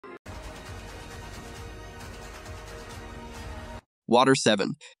Water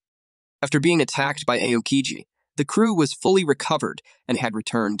 7. After being attacked by Aokiji, the crew was fully recovered and had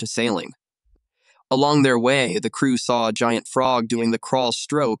returned to sailing. Along their way, the crew saw a giant frog doing the crawl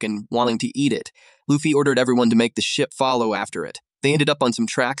stroke and wanting to eat it. Luffy ordered everyone to make the ship follow after it. They ended up on some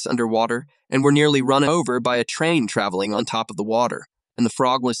tracks underwater and were nearly run over by a train traveling on top of the water, and the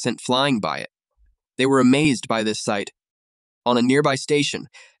frog was sent flying by it. They were amazed by this sight. On a nearby station,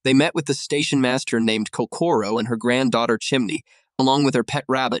 they met with the station master named Fukuro and her granddaughter Chimney, along with her pet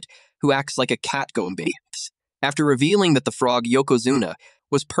rabbit, who acts like a cat gombe. After revealing that the frog Yokozuna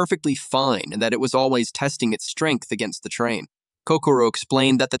was perfectly fine and that it was always testing its strength against the train, Fukuro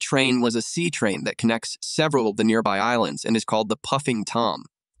explained that the train was a sea train that connects several of the nearby islands and is called the Puffing Tom.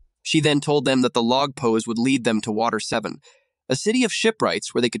 She then told them that the log pose would lead them to Water 7, a city of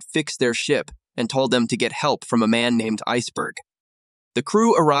shipwrights where they could fix their ship, and told them to get help from a man named Iceburg. The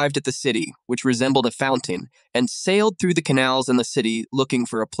crew arrived at the city, which resembled a fountain, and sailed through the canals in the city looking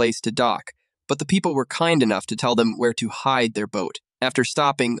for a place to dock, but the people were kind enough to tell them where to hide their boat. After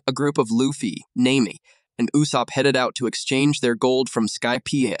stopping, a group of Luffy, Nami, and Usopp headed out to exchange their gold from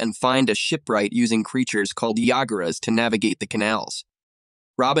Skypiea and find a shipwright using creatures called Yagaras to navigate the canals.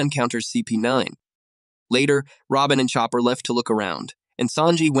 Robin counters CP9. Later, Robin and Chopper left to look around, and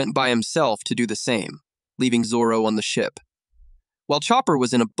Sanji went by himself to do the same, leaving Zoro on the ship. While Chopper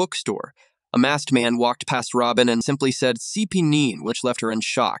was in a bookstore, a masked man walked past Robin and simply said CP9, which left her in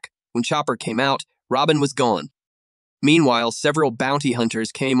shock. When Chopper came out, Robin was gone. Meanwhile, several bounty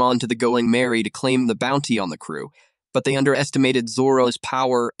hunters came on to the Going Merry to claim the bounty on the crew, but they underestimated Zoro's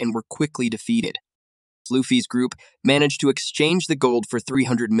power and were quickly defeated. Luffy's group managed to exchange the gold for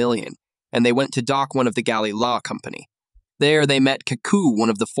 300 million, and they went to dock one of the Galley-La Company. There they met Kaku, one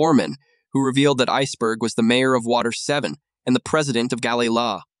of the foremen, who revealed that Iceburg was the mayor of Water 7 and the president of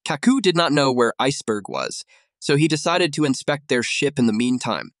Galley-La. Kaku did not know where Iceburg was, so he decided to inspect their ship in the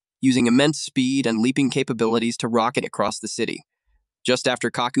meantime, using immense speed and leaping capabilities to rocket across the city. Just after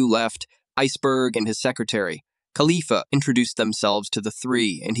Kaku left, Iceburg and his secretary, Kalifa, introduced themselves to the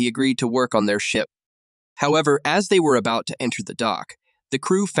three, and he agreed to work on their ship. However, as they were about to enter the dock, the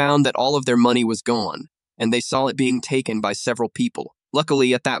crew found that all of their money was gone, and they saw it being taken by several people.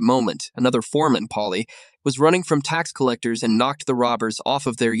 Luckily, at that moment, another foreman, Polly, was running from tax collectors and knocked the robbers off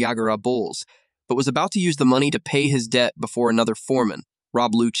of their Yagara bulls, but was about to use the money to pay his debt before another foreman,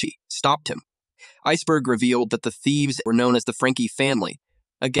 Rob Lucci, stopped him. Iceburg revealed that the thieves were known as the Franky Family,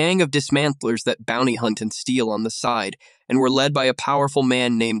 a gang of dismantlers that bounty hunt and steal on the side, and were led by a powerful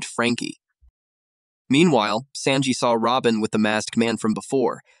man named Franky. Meanwhile, Sanji saw Robin with the masked man from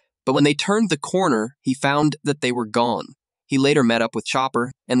before, but when they turned the corner, he found that they were gone. He later met up with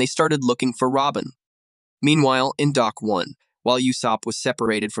Chopper, and they started looking for Robin. Meanwhile, in Dock 1, while Usopp was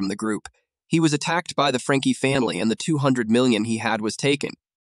separated from the group, he was attacked by the Franky family and the 200 million he had was taken.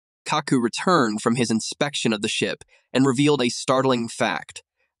 Kaku returned from his inspection of the ship and revealed a startling fact.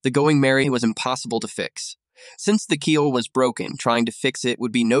 The Going Merry was impossible to fix. Since the keel was broken, trying to fix it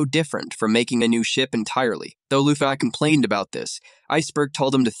would be no different from making a new ship entirely. Though Luffy complained about this, Iceberg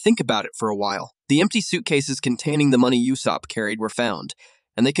told him to think about it for a while. The empty suitcases containing the money Usopp carried were found,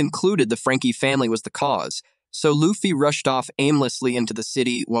 and they concluded the Franky family was the cause. So Luffy rushed off aimlessly into the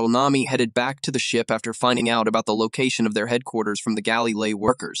city while Nami headed back to the ship after finding out about the location of their headquarters from the Galley-La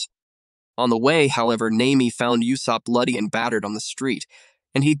workers. On the way, however, Nami found Usopp bloody and battered on the street,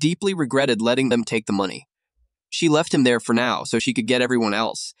 and he deeply regretted letting them take the money. She left him there for now so she could get everyone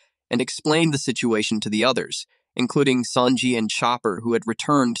else, and explained the situation to the others, including Sanji and Chopper, who had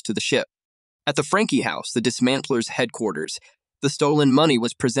returned to the ship. At the Franky house, the dismantler's headquarters, the stolen money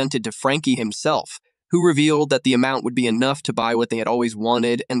was presented to Franky himself, who revealed that the amount would be enough to buy what they had always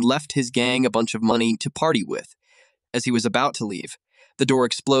wanted and left his gang a bunch of money to party with. As he was about to leave, the door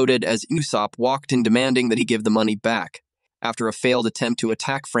exploded as Usopp walked in demanding that he give the money back. After a failed attempt to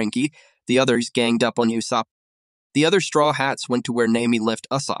attack Franky, the others ganged up on Usopp. The other Straw Hats went to where Nami left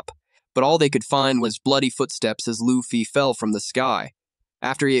Usopp, but all they could find was bloody footsteps as Luffy fell from the sky.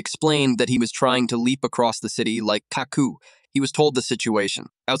 After he explained that he was trying to leap across the city like Kaku, he was told the situation.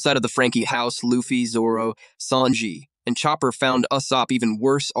 Outside of the Franky house, Luffy, Zoro, Sanji, and Chopper found Usopp even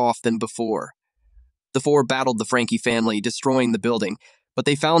worse off than before. The four battled the Franky family, destroying the building, but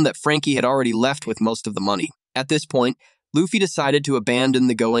they found that Franky had already left with most of the money. At this point, Luffy decided to abandon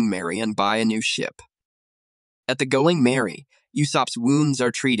the Going Merry and buy a new ship. At the Going Merry, Usopp's wounds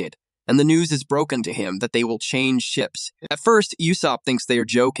are treated, and the news is broken to him that they will change ships. At first, Usopp thinks they are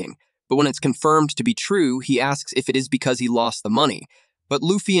joking, but when it's confirmed to be true, he asks if it is because he lost the money. But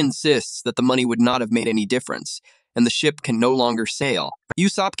Luffy insists that the money would not have made any difference, and the ship can no longer sail.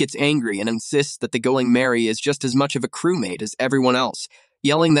 Usopp gets angry and insists that the Going Merry is just as much of a crewmate as everyone else,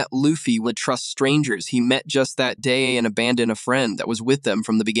 yelling that Luffy would trust strangers he met just that day and abandon a friend that was with them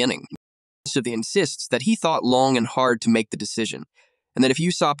from the beginning. Luffy insists that he thought long and hard to make the decision, and that if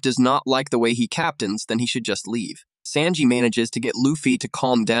Usopp does not like the way he captains, then he should just leave. Sanji manages to get Luffy to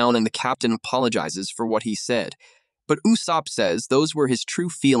calm down, and the captain apologizes for what he said. But Usopp says those were his true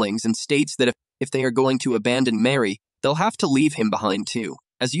feelings and states that if they are going to abandon Merry, they'll have to leave him behind too.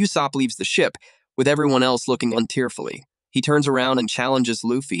 As Usopp leaves the ship, with everyone else looking on tearfully, he turns around and challenges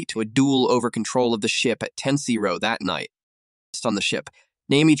Luffy to a duel over control of the ship at Tensero that night. On the ship,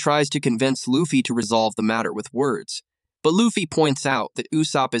 Nami tries to convince Luffy to resolve the matter with words. But Luffy points out that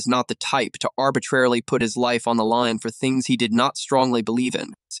Usopp is not the type to arbitrarily put his life on the line for things he did not strongly believe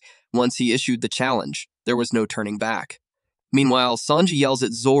in. Once he issued the challenge, there was no turning back. Meanwhile, Sanji yells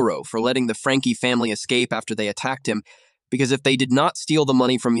at Zoro for letting the Franky family escape after they attacked him, because if they did not steal the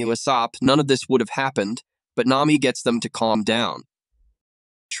money from Usopp, none of this would have happened, but Nami gets them to calm down.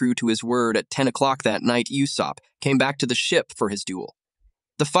 True to his word, at 10 o'clock that night, Usopp came back to the ship for his duel.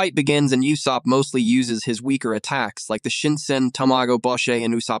 The fight begins and Usopp mostly uses his weaker attacks like the Shinsen, Tamago Boshe,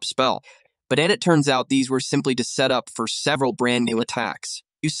 and Usopp spell, but then it turns out these were simply to set up for several brand new attacks.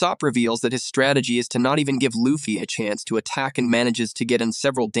 Usopp reveals that his strategy is to not even give Luffy a chance to attack and manages to get in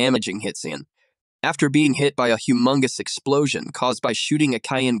several damaging hits in. After being hit by a humongous explosion caused by shooting a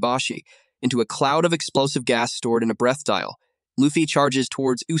Kaienbashi into a cloud of explosive gas stored in a breath dial, Luffy charges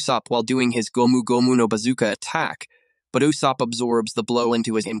towards Usopp while doing his Gomu Gomu no Bazooka attack, but Usopp absorbs the blow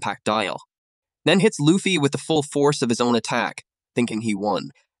into his impact dial. Then hits Luffy with the full force of his own attack, thinking he won.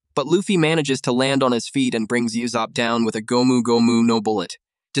 But Luffy manages to land on his feet and brings Usopp down with a Gomu Gomu no bullet.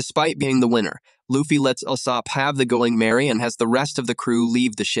 Despite being the winner, Luffy lets Usopp have the Going Merry and has the rest of the crew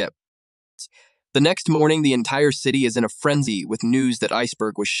leave the ship. The next morning, the entire city is in a frenzy with news that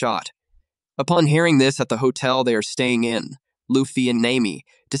Iceburg was shot. Upon hearing this at the hotel they are staying in, Luffy and Nami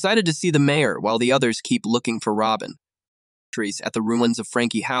decided to see the mayor while the others keep looking for Robin. At the ruins of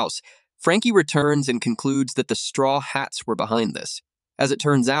Franky House, Franky returns and concludes that the Straw Hats were behind this. As it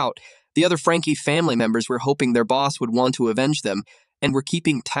turns out, the other Franky family members were hoping their boss would want to avenge them and were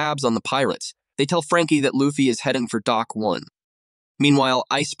keeping tabs on the pirates. They tell Franky that Luffy is heading for Dock 1. Meanwhile,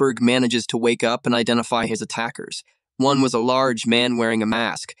 Iceburg manages to wake up and identify his attackers. One was a large man wearing a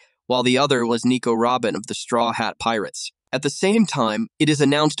mask, while the other was Nico Robin of the Straw Hat Pirates. At the same time, it is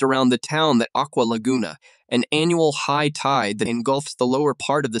announced around the town that Aqua Laguna, an annual high tide that engulfs the lower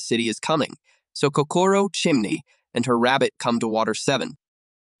part of the city, is coming, so Kokoro, Chimney, and her rabbit come to Water 7.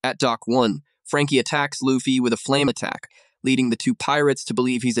 At Dock 1, Franky attacks Luffy with a flame attack, leading the two pirates to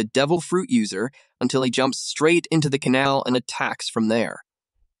believe he's a devil fruit user until he jumps straight into the canal and attacks from there.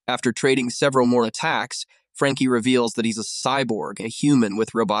 After trading several more attacks, Franky reveals that he's a cyborg, a human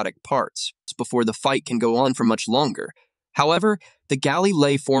with robotic parts, before the fight can go on for much longer. However, the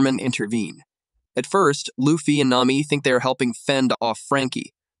Galley-La foremen intervene. At first, Luffy and Nami think they are helping fend off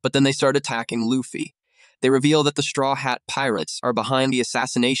Franky, but then they start attacking Luffy. They reveal that the Straw Hat Pirates are behind the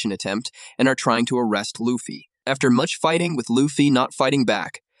assassination attempt and are trying to arrest Luffy. After much fighting with Luffy not fighting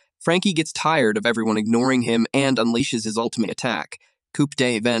back, Franky gets tired of everyone ignoring him and unleashes his ultimate attack, Coup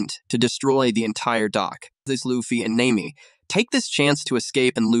de Vent, to destroy the entire dock. This Luffy and Nami take this chance to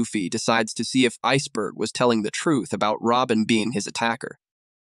escape, and Luffy decides to see if Iceburg was telling the truth about Robin being his attacker.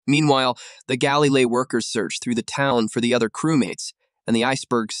 Meanwhile, the Galley-La workers search through the town for the other crewmates, and the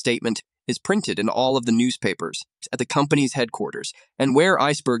Iceburg statement is printed in all of the newspapers at the company's headquarters. And where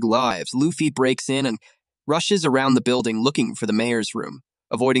Iceburg lives, Luffy breaks in and rushes around the building looking for the mayor's room,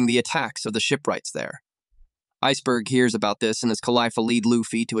 avoiding the attacks of the shipwrights there. Iceburg hears about this and has Kalifa lead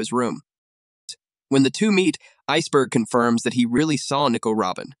Luffy to his room. When the two meet, Iceburg confirms that he really saw Nico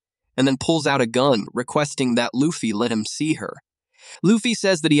Robin, and then pulls out a gun, requesting that Luffy let him see her. Luffy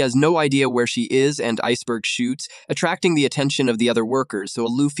says that he has no idea where she is, and Iceburg shoots, attracting the attention of the other workers, so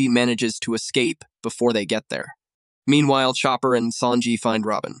Luffy manages to escape before they get there. Meanwhile, Chopper and Sanji find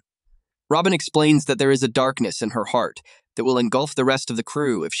Robin. Robin explains that there is a darkness in her heart that will engulf the rest of the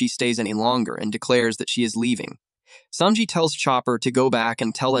crew if she stays any longer, and declares that she is leaving. Sanji tells Chopper to go back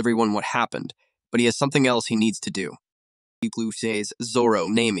and tell everyone what happened, but he has something else he needs to do. Luffy's Zoro,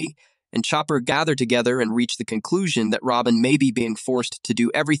 Nami, and Chopper gather together and reach the conclusion that Robin may be being forced to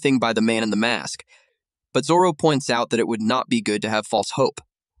do everything by the man in the mask. But Zoro points out that it would not be good to have false hope.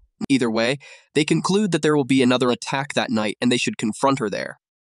 Either way, they conclude that there will be another attack that night and they should confront her there.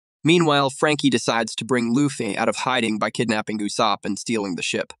 Meanwhile, Franky decides to bring Luffy out of hiding by kidnapping Usopp and stealing the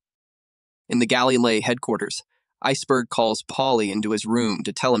ship. In the Galley-La headquarters, Iceburg calls Polly into his room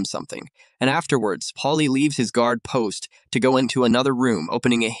to tell him something, and afterwards, Polly leaves his guard post to go into another room,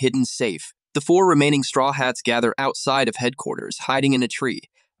 opening a hidden safe. The 4 remaining Straw Hats gather outside of headquarters, hiding in a tree,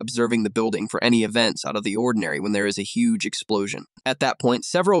 observing the building for any events out of the ordinary when there is a huge explosion. At that point,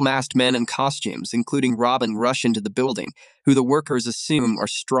 several masked men in costumes, including Robin, rush into the building, who the workers assume are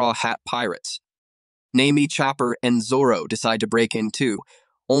Straw Hat pirates. Nami, Chopper, and Zoro decide to break in too,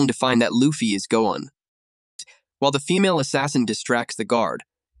 only to find that Luffy is gone. While the female assassin distracts the guard,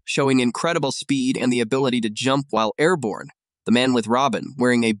 showing incredible speed and the ability to jump while airborne, the man with Robin,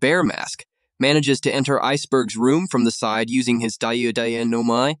 wearing a bear mask, manages to enter Iceburg's room from the side using his Daya no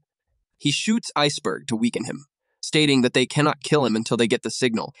Mai. He shoots Iceburg to weaken him, stating that they cannot kill him until they get the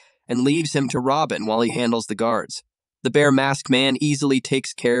signal, and leaves him to Robin while he handles the guards. The bear mask man easily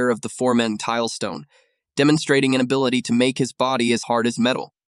takes care of the 4-men Tilestone, demonstrating an ability to make his body as hard as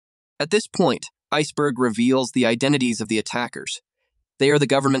metal. At this point, Iceburg reveals the identities of the attackers. They are the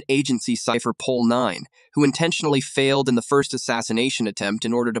government agency Cypher Pole 9, who intentionally failed in the first assassination attempt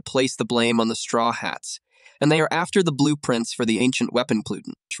in order to place the blame on the Straw Hats, and they are after the blueprints for the ancient weapon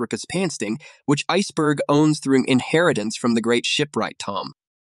Pluton, Shrika's Pansting, which Iceburg owns through inheritance from the great shipwright Tom.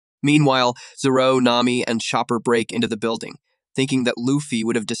 Meanwhile, Zoro, Nami, and Chopper break into the building, thinking that Luffy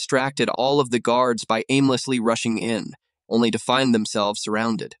would have distracted all of the guards by aimlessly rushing in, only to find themselves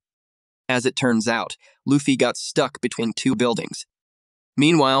surrounded. As it turns out, Luffy got stuck between 2 buildings.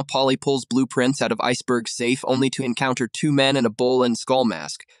 Meanwhile, Polly pulls blueprints out of Iceburg's safe only to encounter 2 men in a bull and skull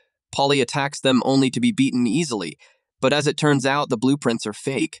mask. Polly attacks them only to be beaten easily, but as it turns out, the blueprints are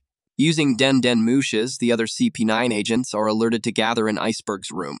fake. Using Den Mushes, the other CP9 agents are alerted to gather in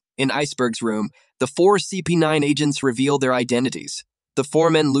Iceburg's room. In Iceburg's room, the 4 CP9 agents reveal their identities. The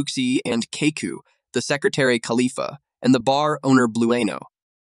 4-men Lucci and Kaku, the secretary Kalifa, and the bar owner Blueno.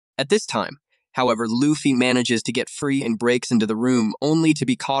 At this time, however, Luffy manages to get free and breaks into the room only to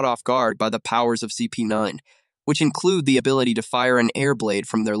be caught off guard by the powers of CP9, which include the ability to fire an air blade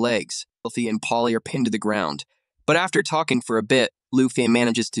from their legs. Luffy and Polly are pinned to the ground, but after talking for a bit, Luffy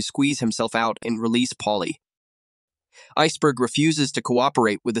manages to squeeze himself out and release Polly. Iceburg refuses to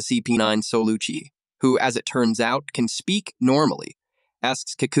cooperate with the CP9 Lucci, who, as it turns out, can speak normally,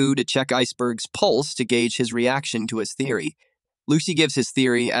 asks Kaku to check Iceburg's pulse to gauge his reaction to his theory. Lucci gives his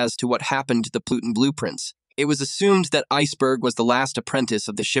theory as to what happened to the Pluton blueprints. It was assumed that Iceburg was the last apprentice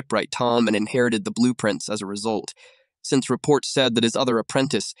of the shipwright Tom and inherited the blueprints as a result, since reports said that his other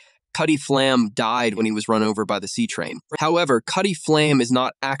apprentice, Cutty Flam, died when he was run over by the sea train. However, Cutty Flam is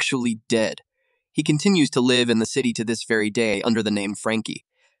not actually dead. He continues to live in the city to this very day under the name Franky.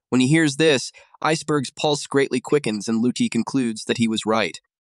 When he hears this, Iceburg's pulse greatly quickens and Lucci concludes that he was right.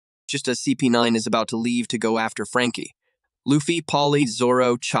 Just as CP9 is about to leave to go after Franky, Luffy, Polly,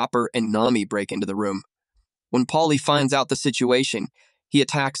 Zoro, Chopper, and Nami break into the room. When Polly finds out the situation, he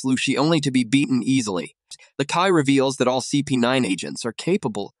attacks Lucci only to be beaten easily. The Kai reveals that all CP9 agents are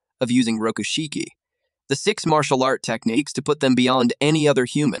capable of using Rokushiki, the 6 martial art techniques to put them beyond any other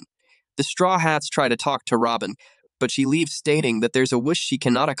human. The Straw Hats try to talk to Robin, but she leaves stating that there's a wish she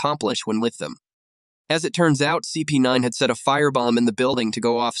cannot accomplish when with them. As it turns out, CP9 had set a firebomb in the building to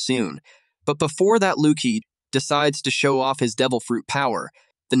go off soon, but before that Lucci decides to show off his devil fruit power,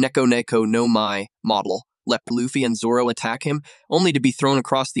 the Neko no Mai model let Luffy and Zoro attack him, only to be thrown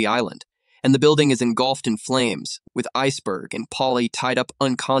across the island, and the building is engulfed in flames, with Iceburg and Polly tied up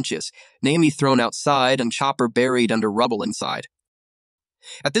unconscious, Nami thrown outside and Chopper buried under rubble inside.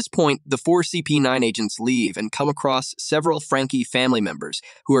 At this point, the 4 CP9 agents leave and come across several Franky family members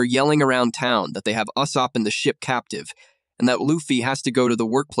who are yelling around town that they have Usopp and the ship captive, and that Luffy has to go to the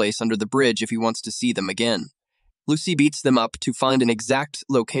workplace under the bridge if he wants to see them again. Lucy beats them up to find an exact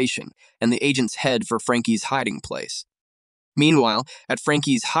location, and the agents head for Franky's hiding place. Meanwhile, at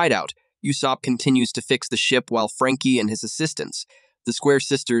Franky's hideout, Usopp continues to fix the ship while Franky and his assistants, the Square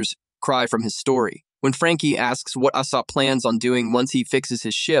Sisters, cry from his story. When Franky asks what Usopp plans on doing once he fixes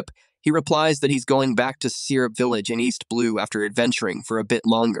his ship, he replies that he's going back to Syrup Village in East Blue after adventuring for a bit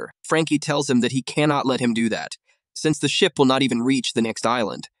longer. Franky tells him that he cannot let him do that, since the ship will not even reach the next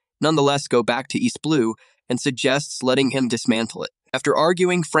island. Nonetheless, go back to East Blue and suggests letting him dismantle it. After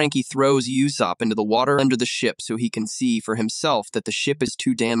arguing, Franky throws Usopp into the water under the ship so he can see for himself that the ship is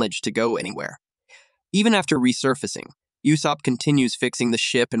too damaged to go anywhere. Even after resurfacing, Usopp continues fixing the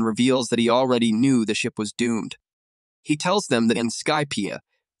ship and reveals that he already knew the ship was doomed. He tells them that in Skypiea,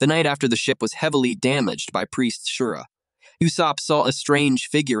 the night after the ship was heavily damaged by Priest Shura, Usopp saw a strange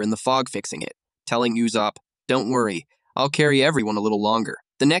figure in the fog fixing it, telling Usopp, "Don't worry, I'll carry everyone a little longer."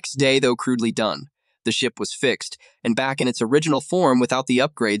 The next day, though crudely done, the ship was fixed and back in its original form without the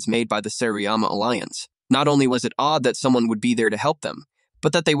upgrades made by the Sariyama Alliance. Not only was it odd that someone would be there to help them,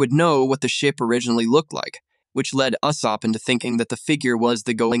 but that they would know what the ship originally looked like, which led Usopp into thinking that the figure was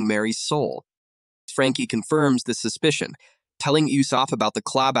the Going Merry's soul. Franky confirms this suspicion, telling Usopp about the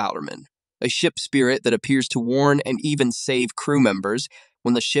Klabauterman, a ship spirit that appears to warn and even save crew members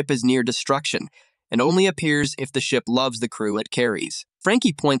when the ship is near destruction, and only appears if the ship loves the crew it carries.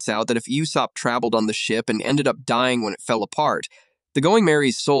 Franky points out that if Usopp traveled on the ship and ended up dying when it fell apart, the Going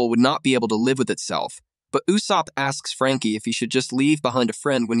Merry's soul would not be able to live with itself, but Usopp asks Franky if he should just leave behind a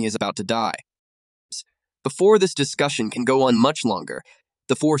friend when he is about to die. Before this discussion can go on much longer,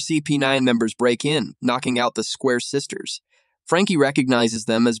 the 4 CP9 members break in, knocking out the Square Sisters. Franky recognizes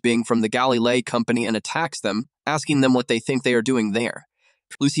them as being from the Galley-La Company and attacks them, asking them what they think they are doing there.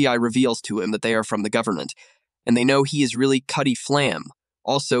 Lucci reveals to him that they are from the government, and they know he is really Cutty Flam,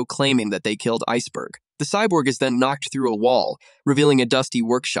 also claiming that they killed Iceburg. The cyborg is then knocked through a wall, revealing a dusty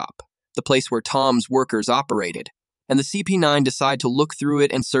workshop, the place where Tom's workers operated, and the CP9 decide to look through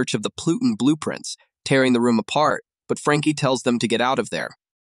it in search of the Pluton blueprints, tearing the room apart, but Franky tells them to get out of there.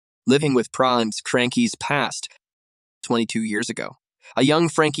 Living with Prime's Franky's past, 22 years ago. A young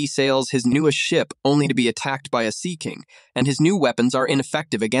Franky sails his newest ship only to be attacked by a Sea King, and his new weapons are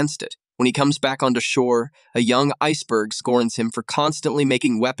ineffective against it. When he comes back onto shore, a young Iceburg scorns him for constantly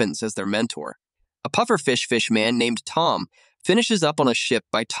making weapons as their mentor. A pufferfish man named Tom finishes up on a ship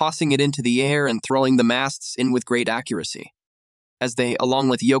by tossing it into the air and throwing the masts in with great accuracy. As they, along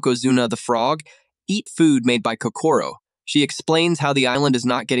with Yokozuna the frog, eat food made by Fukuro, she explains how the island is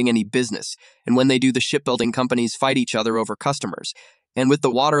not getting any business, and when they do, the shipbuilding companies fight each other over customers. And with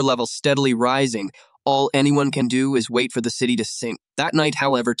the water level steadily rising, all anyone can do is wait for the city to sink. That night,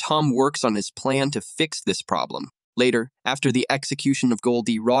 however, Tom works on his plan to fix this problem. Later, after the execution of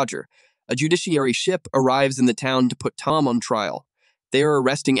Goldie Roger, a judiciary ship arrives in the town to put Tom on trial. They are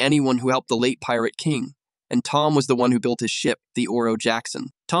arresting anyone who helped the late pirate king, and Tom was the one who built his ship, the Oro Jackson.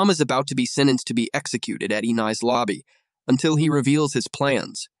 Tom is about to be sentenced to be executed at Enies Lobby, until he reveals his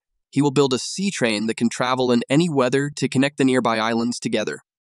plans. He will build a sea train that can travel in any weather to connect the nearby islands together.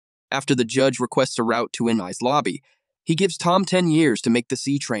 After the judge requests a route to Enies Lobby, he gives Tom 10 years to make the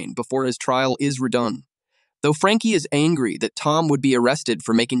sea train before his trial is redone. Though Franky is angry that Tom would be arrested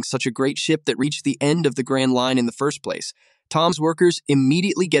for making such a great ship that reached the end of the Grand Line in the first place, Tom's workers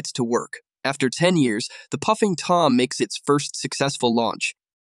immediately gets to work. After 10 years, the Puffing Tom makes its first successful launch.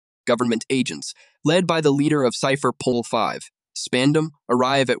 Government agents, led by the leader of Cipher Pole 5, Spandam,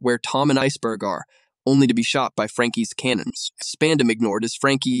 arrive at where Tom and Iceburg are, only to be shot by Franky's cannons. Spandam ignored as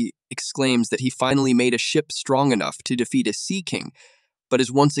Franky exclaims that he finally made a ship strong enough to defeat a Sea King, but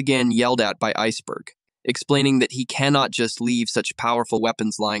is once again yelled at by Iceburg, explaining that he cannot just leave such powerful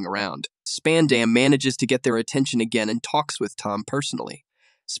weapons lying around. Spandam manages to get their attention again and talks with Tom personally.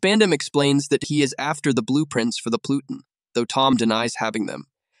 Spandam explains that he is after the blueprints for the Pluton, though Tom denies having them.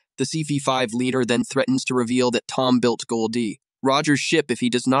 The CP5 leader then threatens to reveal that Tom built Goldie, Roger's ship, if he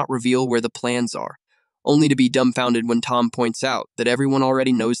does not reveal where the plans are, only to be dumbfounded when Tom points out that everyone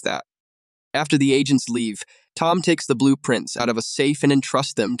already knows that. After the agents leave, Tom takes the blueprints out of a safe and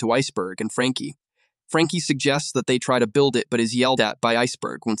entrusts them to Iceburg and Franky. Franky suggests that they try to build it but is yelled at by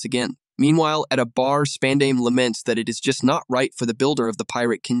Iceburg once again. Meanwhile, at a bar, Spandam laments that it is just not right for the builder of the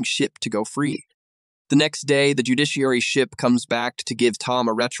Pirate King's ship to go free. The next day, the judiciary ship comes back to give Tom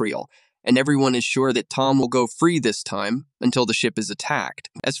a retrial, and everyone is sure that Tom will go free this time until the ship is attacked.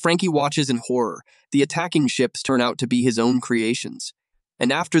 As Franky watches in horror, the attacking ships turn out to be his own creations.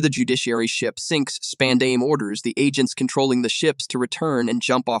 And after the judiciary ship sinks, Spandam orders the agents controlling the ships to return and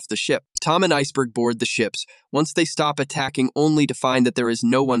jump off the ship. Tom and Iceburg board the ships once they stop attacking, only to find that there is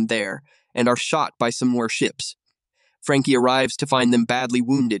no one there and are shot by some more ships. Franky arrives to find them badly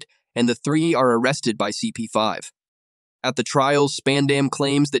wounded, and the three are arrested by CP5. At the trial, Spandam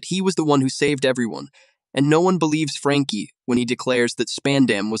claims that he was the one who saved everyone, and no one believes Franky when he declares that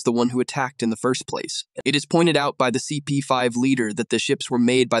Spandam was the one who attacked in the first place. It is pointed out by the CP5 leader that the ships were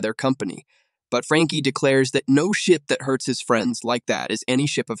made by their company, but Franky declares that no ship that hurts his friends like that is any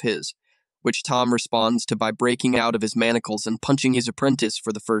ship of his, which Tom responds to by breaking out of his manacles and punching his apprentice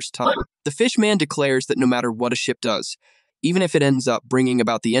for the first time. The fishman declares that no matter what a ship does, even if it ends up bringing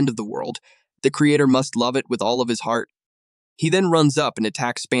about the end of the world, the creator must love it with all of his heart. He then runs up and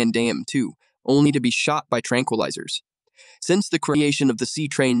attacks Spandam too, only to be shot by tranquilizers. Since the creation of the sea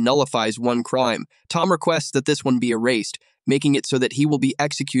train nullifies one crime, Tom requests that this one be erased, making it so that he will be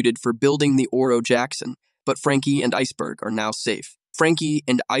executed for building the Oro Jackson, but Franky and Iceburg are now safe. Franky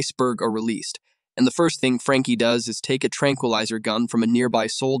and Iceburg are released, and the first thing Franky does is take a tranquilizer gun from a nearby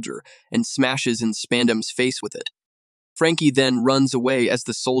soldier and smashes in Spandam's face with it. Franky then runs away as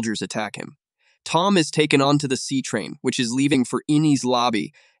the soldiers attack him. Tom is taken onto the sea train, which is leaving for Enies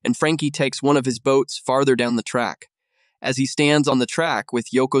Lobby, and Franky takes one of his boats farther down the track. As he stands on the track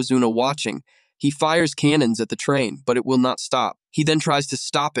with Yokozuna watching, he fires cannons at the train, but it will not stop. He then tries to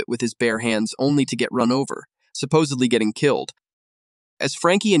stop it with his bare hands, only to get run over, supposedly getting killed. As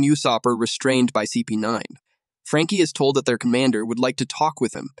Franky and Usopp are restrained by CP9, Franky is told that their commander would like to talk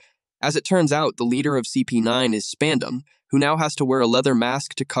with him. As it turns out, the leader of CP9 is Spandam, who now has to wear a leather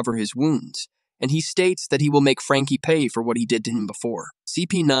mask to cover his wounds, and he states that he will make Franky pay for what he did to him before.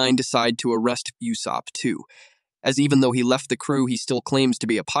 CP9 decide to arrest Usopp too, as even though he left the crew, he still claims to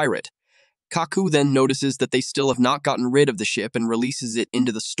be a pirate. Kaku then notices that they still have not gotten rid of the ship and releases it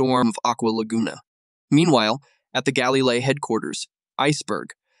into the storm of Aqua Laguna. Meanwhile, at the Galley-La headquarters,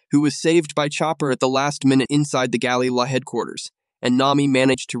 Iceburg, who was saved by Chopper at the last minute inside the Galley-La headquarters, and Nami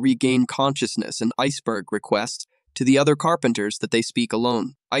managed to regain consciousness, and Iceburg requests to the other carpenters that they speak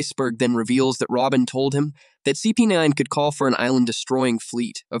alone. Iceburg then reveals that Robin told him that CP9 could call for an island-destroying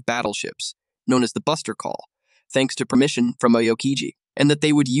fleet of battleships, known as the Buster Call, thanks to permission from Aokiji, and that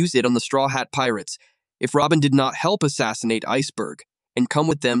they would use it on the Straw Hat Pirates if Robin did not help assassinate Iceburg and come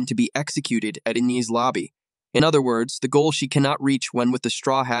with them to be executed at Enies Lobby. In other words, the goal she cannot reach when with the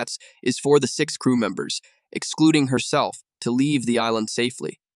Straw Hats is for the 6 crew members, excluding herself, to leave the island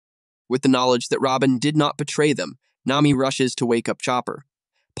safely. With the knowledge that Robin did not betray them, Nami rushes to wake up Chopper.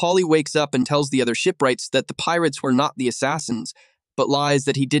 Polly wakes up and tells the other shipwrights that the pirates were not the assassins, but lies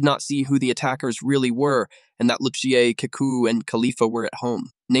that he did not see who the attackers really were and that Lucci, Kaku, and Kalifa were at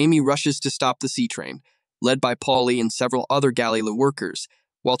home. Nami rushes to stop the sea train, led by Polly and several other Galley-La workers,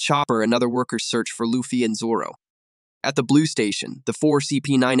 while Chopper and other workers search for Luffy and Zoro. At the Blue Station, the 4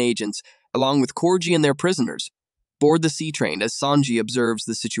 CP9 agents, along with Corgi and their prisoners, board the sea train as Sanji observes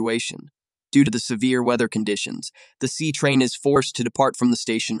the situation. Due to the severe weather conditions, the sea train is forced to depart from the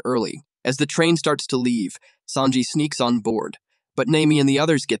station early. As the train starts to leave, Sanji sneaks on board, but Nami and the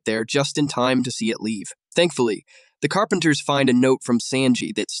others get there just in time to see it leave. Thankfully, the carpenters find a note from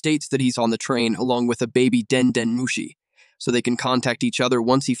Sanji that states that he's on the train along with a baby Den Den Mushi, so they can contact each other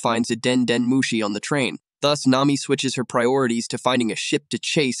once he finds a Den Den Mushi on the train. Thus, Nami switches her priorities to finding a ship to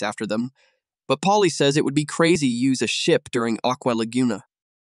chase after them, but Polly says it would be crazy to use a ship during Aqua Laguna.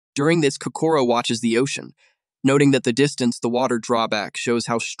 During this, Fukuro watches the ocean, noting that the distance the water drawback shows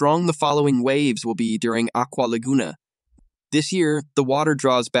how strong the following waves will be during Aqua Laguna. This year, the water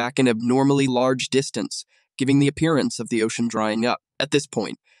draws back an abnormally large distance, giving the appearance of the ocean drying up. At this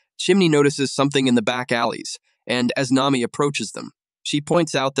point, Chimney notices something in the back alleys, and as Nami approaches them, she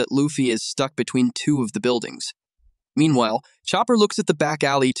points out that Luffy is stuck between 2 of the buildings. Meanwhile, Chopper looks at the back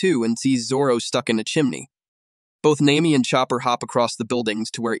alley too and sees Zoro stuck in a chimney. Both Nami and Chopper hop across the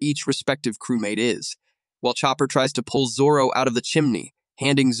buildings to where each respective crewmate is, while Chopper tries to pull Zoro out of the chimney,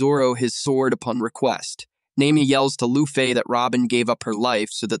 handing Zoro his sword upon request. Nami yells to Luffy that Robin gave up her life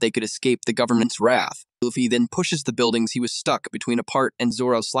so that they could escape the government's wrath. Luffy then pushes the buildings he was stuck between apart and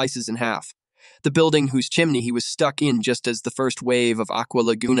Zoro slices in half. The building whose chimney he was stuck in just as the first wave of Aqua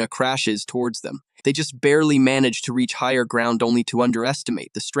Laguna crashes towards them. They just barely manage to reach higher ground only to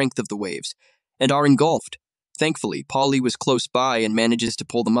underestimate the strength of the waves, and are engulfed. Thankfully, Polly was close by and manages to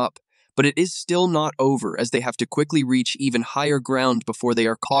pull them up, but it is still not over as they have to quickly reach even higher ground before they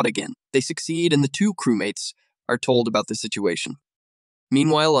are caught again. They succeed and the 2 crewmates are told about the situation.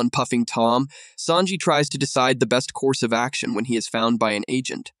 Meanwhile, on Puffing Tom, Sanji tries to decide the best course of action when he is found by an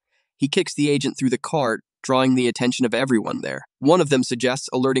agent. He kicks the agent through the cart, drawing the attention of everyone there. One of them suggests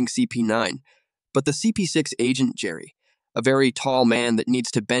alerting CP9, but the CP6 agent, Jerry, a very tall man that needs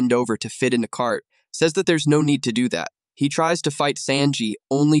to bend over to fit in a cart, says that there's no need to do that. He tries to fight Sanji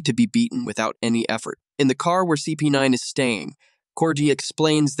only to be beaten without any effort. In the car where CP9 is staying, Corgi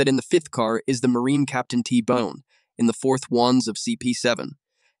explains that in the 5th car is the Marine Captain T-Bone, in the 4th ones of CP7.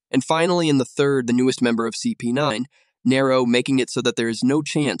 And finally, in the 3rd, the newest member of CP9, Nero, making it so that there is no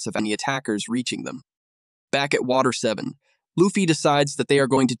chance of any attackers reaching them. Back at Water 7, Luffy decides that they are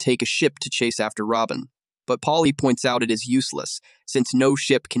going to take a ship to chase after Robin, but Polly points out it is useless, since no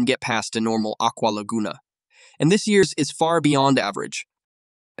ship can get past a normal Aqua Laguna. And this year's is far beyond average.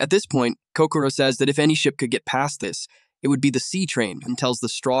 At this point, Kokoro says that if any ship could get past this, it would be the sea train, and tells the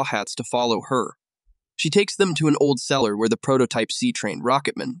Straw Hats to follow her. She takes them to an old cellar where the prototype sea train,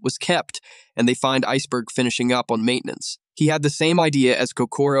 Rocketman, was kept, and they find Iceburg finishing up on maintenance. He had the same idea as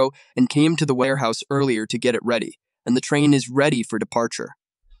Kokoro and came to the warehouse earlier to get it ready, and the train is ready for departure.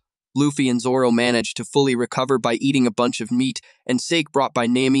 Luffy and Zoro manage to fully recover by eating a bunch of meat and steak brought by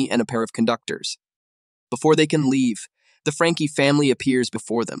Nami and a pair of conductors. Before they can leave, the Franky family appears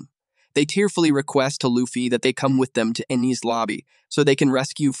before them. They tearfully request to Luffy that they come with them to Enies Lobby so they can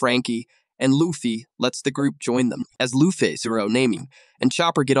rescue Franky and Luffy lets the group join them. As Luffy, Zoro, Nami, and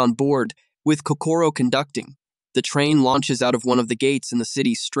Chopper get on board, with Kokoro conducting, the train launches out of one of the gates in the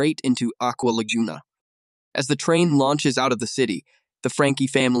city straight into Aqua Laguna. As the train launches out of the city, the Franky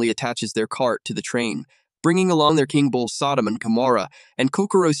family attaches their cart to the train, bringing along their King Bull Sodom and Kamara, and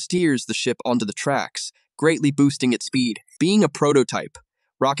Kokoro steers the ship onto the tracks, greatly boosting its speed. Being a prototype,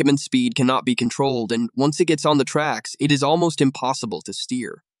 Rocketman's speed cannot be controlled, and once it gets on the tracks, it is almost impossible to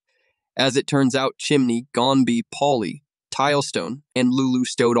steer. As it turns out, Chimney, Gonby, Polly, Tilestone, and Lulu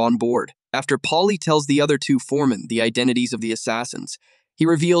stowed on board. After Polly tells the other two foremen the identities of the assassins, he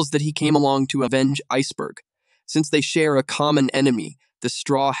reveals that he came along to avenge Iceburg. Since they share a common enemy, the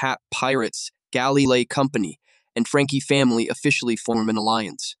Straw Hat Pirates, Galley-La Company, and Franky Family officially form an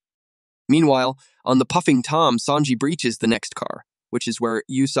alliance. Meanwhile, on the Puffing Tom, Sanji breaches the next car, which is where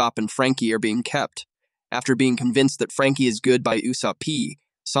Usopp and Franky are being kept. After being convinced that Franky is good by Usopp P,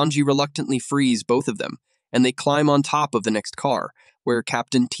 Sanji reluctantly frees both of them, and they climb on top of the next car, where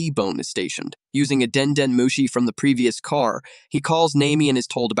Captain T-Bone is stationed. Using a Den Mushi from the previous car, he calls Nami and is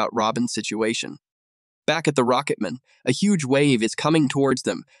told about Robin's situation. Back at the Rocketman, a huge wave is coming towards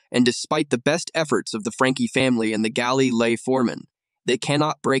them, and despite the best efforts of the Franky family and the Galley-La foreman, they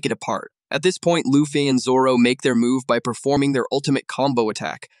cannot break it apart. At this point, Luffy and Zoro make their move by performing their ultimate combo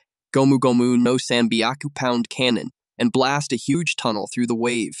attack, Gomu Gomu no Sanbyaku Pound Cannon, and blast a huge tunnel through the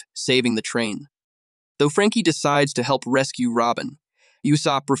wave, saving the train. Though Franky decides to help rescue Robin,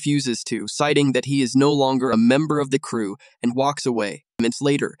 Usopp refuses to, citing that he is no longer a member of the crew and walks away. Minutes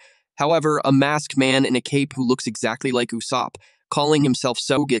later, however, a masked man in a cape who looks exactly like Usopp, calling himself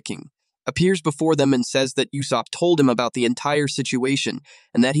Sogeking, appears before them and says that Usopp told him about the entire situation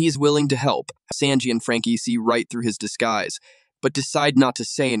and that he is willing to help. Sanji and Franky see right through his disguise, but decide not to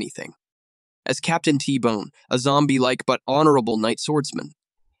say anything. As Captain T-Bone, a zombie-like but honorable knight swordsman,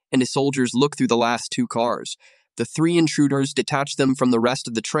 and his soldiers look through the last two cars, the three intruders detach them from the rest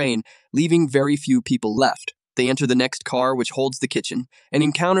of the train, leaving very few people left. They enter the next car, which holds the kitchen, and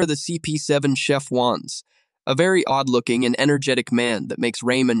encounter the CP7 Chef Wands, a very odd-looking and energetic man that makes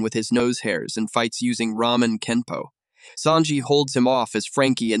ramen with his nose hairs and fights using ramen kenpo. Sanji holds him off as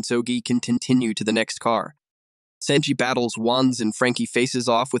Franky and Sogeking continue to the next car. Sanji battles Wands and Franky faces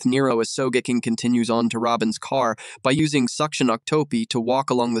off with Nero as Sogeking continues on to Robin's car by using Suction Octopi to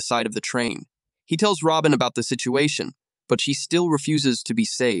walk along the side of the train. He tells Robin about the situation, but she still refuses to be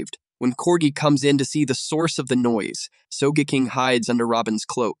saved. When Corgi comes in to see the source of the noise, Sogeking hides under Robin's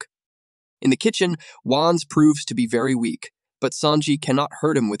cloak. In the kitchen, Wands proves to be very weak, but Sanji cannot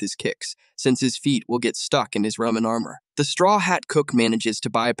hurt him with his kicks, since his feet will get stuck in his ramen armor. The Straw Hat cook manages to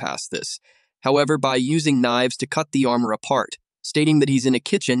bypass this, however, by using knives to cut the armor apart, stating that he's in a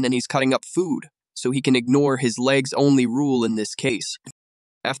kitchen and he's cutting up food, so he can ignore his legs only rule in this case.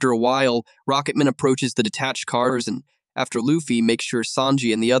 After a while, Rocketman approaches the detached cars and, after Luffy makes sure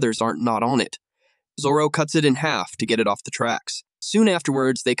Sanji and the others aren't not on it, Zoro cuts it in half to get it off the tracks. Soon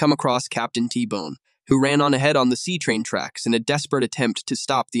afterwards, they come across Captain T-Bone, who ran on ahead on the C-train tracks in a desperate attempt to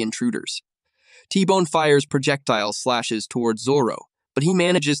stop the intruders. T-Bone fires projectile slashes towards Zoro, but he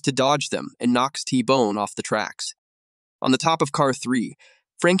manages to dodge them and knocks T-Bone off the tracks. On the top of Car 3,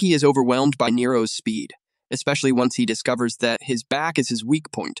 Franky is overwhelmed by Nero's speed, especially once he discovers that his back is his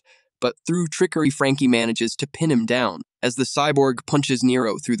weak point, but through trickery Franky manages to pin him down. As the cyborg punches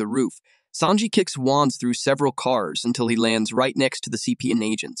Nero through the roof, Sanji kicks Wands through several cars until he lands right next to the CP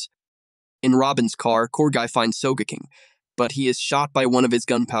agents. In Robin's car, Corgi finds Sogeking, but he is shot by one of his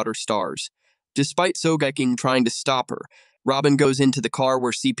gunpowder stars. Despite Sogeking trying to stop her, Robin goes into the car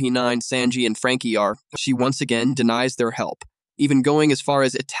where CP9, Sanji, and Franky are. She once again denies their help, even going as far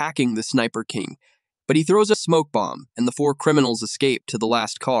as attacking the Sniper King. But he throws a smoke bomb, and the four criminals escape to the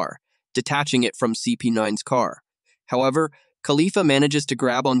last car, detaching it from CP9's car. However, Kalifa manages to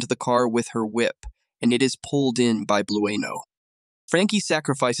grab onto the car with her whip, and it is pulled in by Blueno. Franky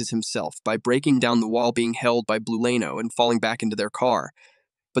sacrifices himself by breaking down the wall being held by Blueno and falling back into their car.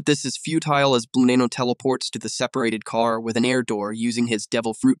 But this is futile as Blueno teleports to the separated car with an air door using his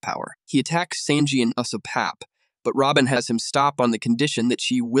devil fruit power. He attacks Sanji and Usopp, but Robin has him stop on the condition that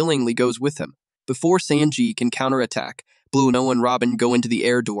she willingly goes with him. Before Sanji can counterattack, Blueno and Robin go into the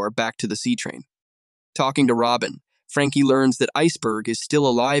air door back to the sea train. Talking to Robin, Franky learns that Iceburg is still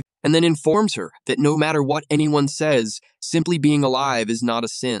alive and then informs her that no matter what anyone says, simply being alive is not a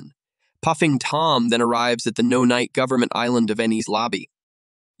sin. Puffing Tom then arrives at the no-night government island of Enies Lobby.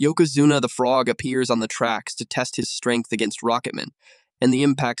 Yokozuna the Frog appears on the tracks to test his strength against Rocketman, and the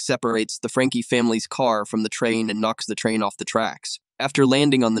impact separates the Franky family's car from the train and knocks the train off the tracks. After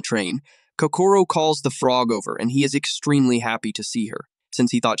landing on the train, Kokoro calls the Frog over and he is extremely happy to see her.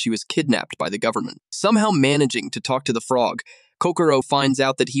 since he thought she was kidnapped by the government. Somehow managing to talk to the frog, Kokoro finds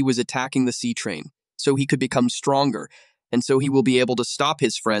out that he was attacking the sea train, so he could become stronger, and so he will be able to stop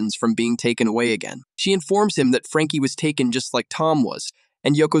his friends from being taken away again. She informs him that Franky was taken just like Tom was,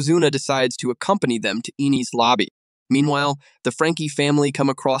 and Yokozuna decides to accompany them to Enies Lobby. Meanwhile, the Franky family come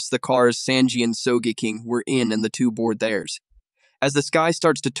across the cars Sanji and Sogeking were in and the two board theirs. As the sky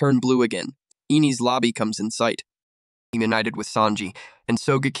starts to turn blue again, Enies Lobby comes in sight. United with Sanji, and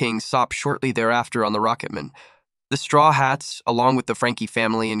Sogeking stop shortly thereafter on the Rocketman. The Straw Hats, along with the Franky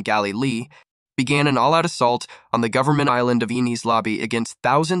family and Galley-La, began an all-out assault on the government island of Enies Lobby against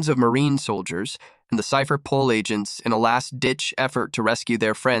thousands of marine soldiers and the Cypher Pole agents in a last-ditch effort to rescue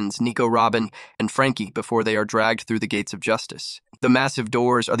their friends Nico, Robin, and Franky before they are dragged through the gates of justice. The massive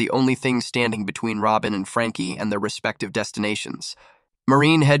doors are the only thing standing between Robin and Franky and their respective destinations: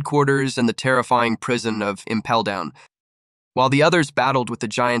 Marine headquarters and the terrifying prison of Impeldown. While the others battled with the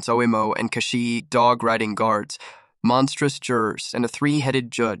giants Oemo and Kashi dog-riding guards, monstrous jurors, and a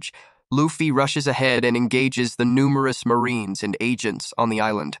three-headed judge, Luffy rushes ahead and engages the numerous marines and agents on the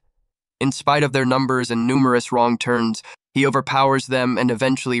island. In spite of their numbers and numerous wrong turns, he overpowers them and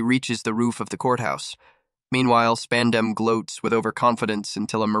eventually reaches the roof of the courthouse. Meanwhile, Spandam gloats with overconfidence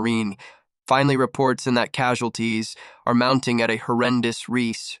until a marine finally reports in that casualties are mounting at a horrendous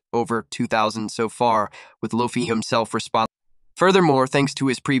rate, over 2,000 so far, with Luffy himself responsible. Furthermore, thanks to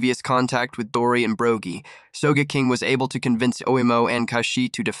his previous contact with Dory and Brogy, Sogeking was able to convince Oemo and Kashi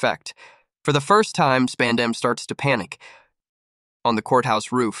to defect. For the first time, Spandam starts to panic. On the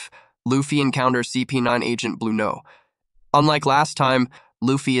courthouse roof, Luffy encounters CP9 agent Blueno. Unlike last time,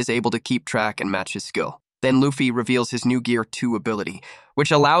 Luffy is able to keep track and match his skill. Then Luffy reveals his new Gear 2 ability, which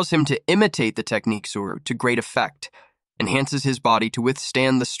allows him to imitate the technique Zoro to great effect, enhances his body to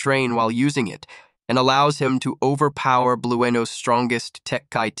withstand the strain while using it, and allows him to overpower Blueno's strongest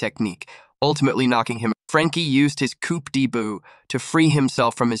Tekkai technique, ultimately knocking him. Franky used his coup debut to free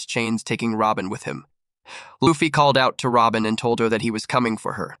himself from his chains, taking Robin with him. Luffy called out to Robin and told her that he was coming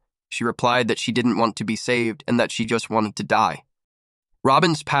for her. She replied that she didn't want to be saved and that she just wanted to die.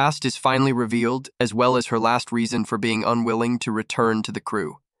 Robin's past is finally revealed, as well as her last reason for being unwilling to return to the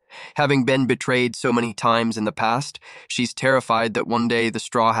crew. Having been betrayed so many times in the past, she's terrified that one day the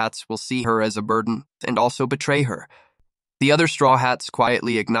Straw Hats will see her as a burden and also betray her. The other Straw Hats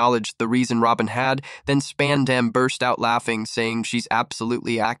quietly acknowledged the reason Robin had, then Spandam burst out laughing, saying she's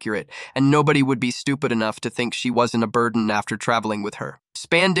absolutely accurate, and nobody would be stupid enough to think she wasn't a burden after traveling with her.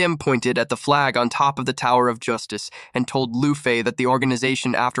 Spandam pointed at the flag on top of the Tower of Justice and told Luffy that the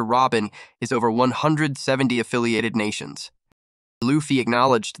organization after Robin is over 170 affiliated nations. Luffy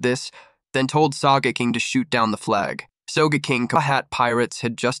acknowledged this, then told Sogeking to shoot down the flag. Sogeking Straw Hat pirates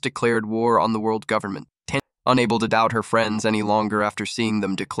had just declared war on the World Government. Unable to doubt her friends any longer after seeing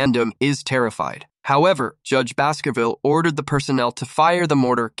them declare, Spandam is terrified. However, Judge Baskerville ordered the personnel to fire the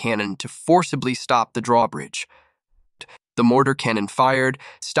mortar cannon to forcibly stop the drawbridge. The mortar cannon fired,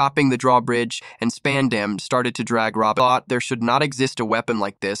 stopping the drawbridge, and Spandam started to drag Robin. Thought there should not exist a weapon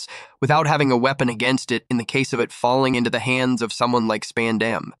like this without having a weapon against it in the case of it falling into the hands of someone like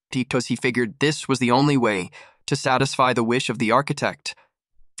Spandam, because he figured this was the only way to satisfy the wish of the architect.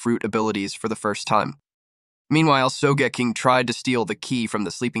 Fruit abilities for the first time. Meanwhile, Sogeking tried to steal the key from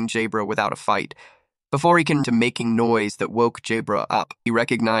the sleeping Jabra without a fight. Before he can to making noise that woke Jabra up, he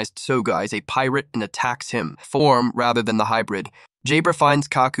recognized Soga as a pirate and attacks him, form rather than the hybrid. Jabra finds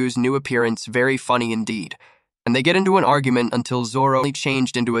Kaku's new appearance very funny indeed, and they get into an argument until Zoro only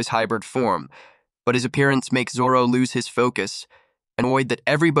changed into his hybrid form, but his appearance makes Zoro lose his focus, annoyed that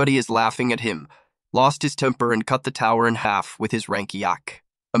everybody is laughing at him, lost his temper and cut the tower in half with his Rankiak,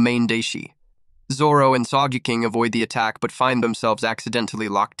 a main Daishi. Zoro and Sogeking avoid the attack but find themselves accidentally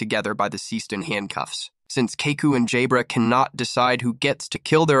locked together by the Seaston handcuffs. Since Kaku and Jabra cannot decide who gets to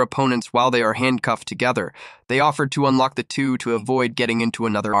kill their opponents while they are handcuffed together, they offered to unlock the two to avoid getting into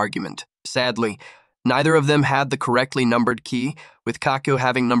another argument. Sadly, neither of them had the correctly numbered key, with Kaku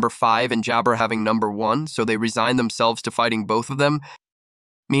having number 5 and Jabra having number 1, so they resigned themselves to fighting both of them.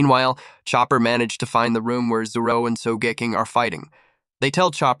 Meanwhile, Chopper managed to find the room where Zoro and Sogeking are fighting. They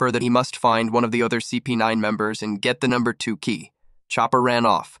tell Chopper that he must find one of the other CP9 members and get the number 2 key. Chopper ran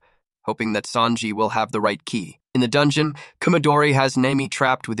off, hoping that Sanji will have the right key. In the dungeon, Kumadori has Nami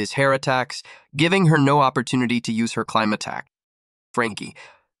trapped with his hair attacks, giving her no opportunity to use her climb attack. Franky,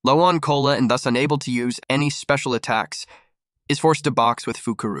 low on cola and thus unable to use any special attacks, is forced to box with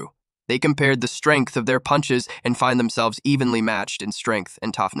Fukuro. They compared the strength of their punches and find themselves evenly matched in strength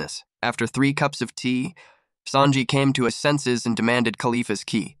and toughness. After 3 cups of tea, Sanji came to his senses and demanded Kalifa's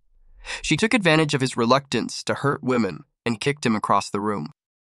key. She took advantage of his reluctance to hurt women and kicked him across the room.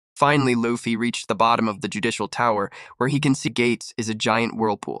 Finally, Luffy reached the bottom of the judicial tower, where he can see gates is a giant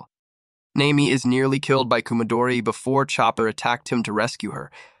whirlpool. Nami is nearly killed by Kumadori before Chopper attacked him to rescue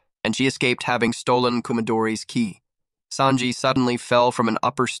her, and she escaped having stolen Kumadori's key. Sanji suddenly fell from an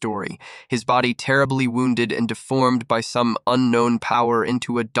upper story, his body terribly wounded and deformed by some unknown power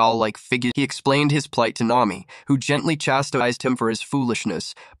into a doll-like figure. He explained his plight to Nami, who gently chastised him for his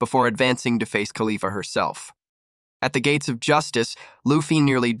foolishness before advancing to face Kalifa herself. At the gates of justice, Luffy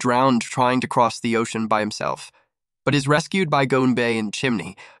nearly drowned trying to cross the ocean by himself, but is rescued by Gonbei and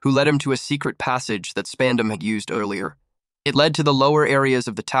Chimney, who led him to a secret passage that Spandam had used earlier. It led to the lower areas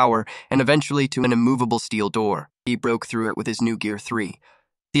of the tower and eventually to an immovable steel door. He broke through it with his new Gear 3.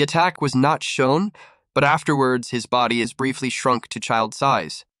 The attack was not shown, but afterwards his body is briefly shrunk to child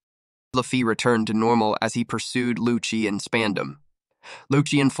size. Luffy returned to normal as he pursued Lucci and Spandam.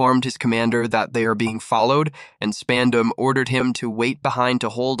 Lucci informed his commander that they are being followed, and Spandam ordered him to wait behind to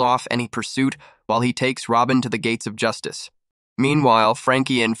hold off any pursuit while he takes Robin to the gates of justice. Meanwhile,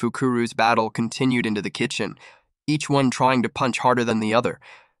 Franky and Fukuro's battle continued into the kitchen, each one trying to punch harder than the other.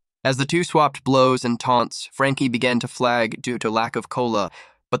 As the two swapped blows and taunts, Franky began to flag due to lack of cola,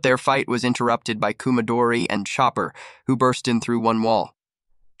 but their fight was interrupted by Kumadori and Chopper, who burst in through one wall.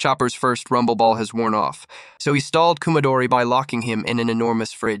 Chopper's first rumble ball has worn off, so he stalled Kumadori by locking him in an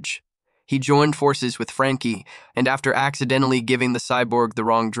enormous fridge. He joined forces with Franky, and after accidentally giving the cyborg the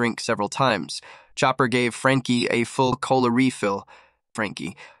wrong drink several times, Chopper gave Franky a full cola refill.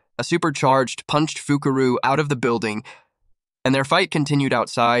 Franky, a supercharged, punched Fukuro out of the building, and their fight continued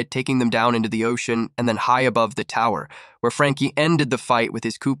outside, taking them down into the ocean and then high above the tower, where Franky ended the fight with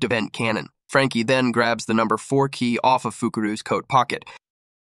his coup de vent cannon. Franky then grabs the number 4 key off of Fukuro's coat pocket.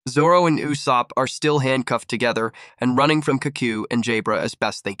 Zoro and Usopp are still handcuffed together and running from Kaku and Jabra as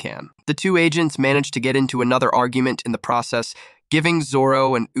best they can. The two agents manage to get into another argument in the process, giving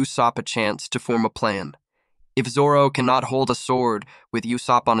Zoro and Usopp a chance to form a plan. If Zoro cannot hold a sword with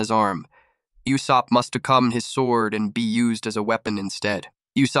Usopp on his arm, Usopp must succumb his sword and be used as a weapon instead.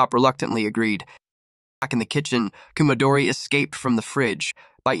 Usopp reluctantly agreed. Back in the kitchen, Kumadori escaped from the fridge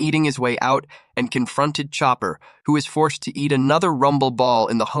by eating his way out and confronted Chopper, who is forced to eat another rumble ball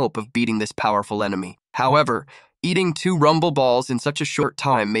in the hope of beating this powerful enemy. However, eating 2 rumble balls in such a short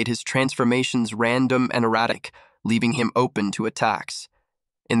time made his transformations random and erratic, leaving him open to attacks.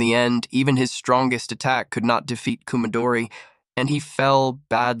 In the end, even his strongest attack could not defeat Kumadori, and he fell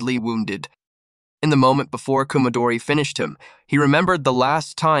badly wounded. In the moment before Kumadori finished him, he remembered the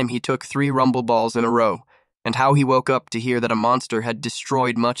last time he took 3 rumble balls in a row, and how he woke up to hear that a monster had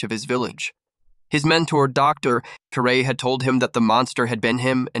destroyed much of his village. His mentor, Dr. Kurei, had told him that the monster had been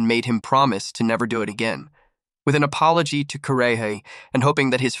him and made him promise to never do it again. With an apology to Kurei and hoping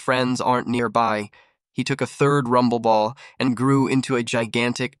that his friends aren't nearby, he took a 3rd rumble ball and grew into a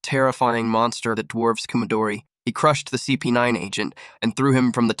gigantic, terrifying monster that dwarfs Kumadori. He crushed the CP9 agent and threw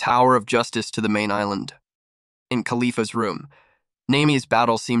him from the Tower of Justice to the main island. In Kalifa's room, Nami's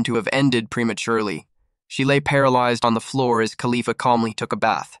battle seemed to have ended prematurely. She lay paralyzed on the floor as Kalifa calmly took a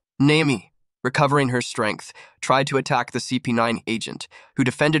bath. Nami, recovering her strength, tried to attack the CP9 agent, who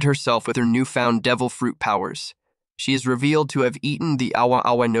defended herself with her newfound devil fruit powers. She is revealed to have eaten the Awa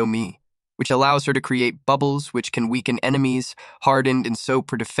Awa no Mi, which allows her to create bubbles which can weaken enemies, hardened in soap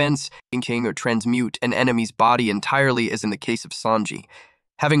for defense, inking or transmute an enemy's body entirely, as in the case of Sanji.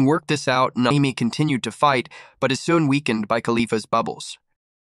 Having worked this out, Nami continued to fight, but is soon weakened by Kalifa's bubbles.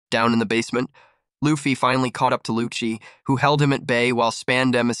 Down in the basement, Luffy finally caught up to Lucci, who held him at bay while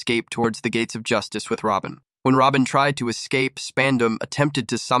Spandam escaped towards the gates of justice with Robin. When Robin tried to escape, Spandam attempted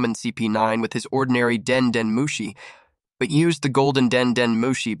to summon CP9 with his ordinary Den Den Mushi, but used the golden Den Den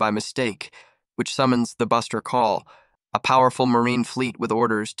Mushi by mistake, which summons the Buster Call, a powerful marine fleet with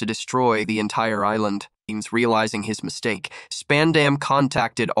orders to destroy the entire island. Realizing his mistake, Spandam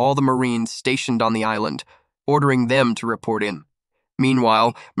contacted all the Marines stationed on the island, ordering them to report in.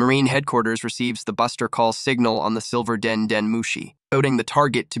 Meanwhile, Marine Headquarters receives the Buster Call signal on the Silver Den Den Mushi. Noting the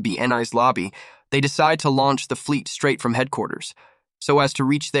target to be Enies Lobby, they decide to launch the fleet straight from headquarters, so as to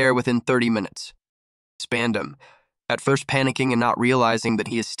reach there within 30 minutes. Spandam, at first panicking and not realizing that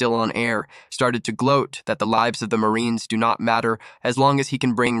he is still on air, started to gloat that the lives of the Marines do not matter as long as he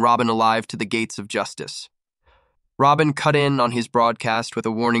can bring Robin alive to the gates of justice. Robin cut in on his broadcast with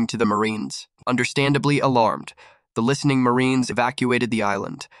a warning to the Marines. Understandably alarmed, the listening Marines evacuated the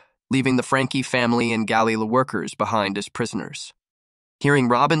island, leaving the Franky family and Galley-La workers behind as prisoners. Hearing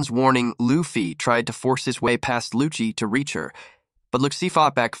Robin's warning, Luffy tried to force his way past Lucci to reach her, but Lucci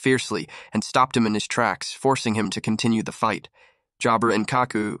fought back fiercely and stopped him in his tracks, forcing him to continue the fight. Jabra and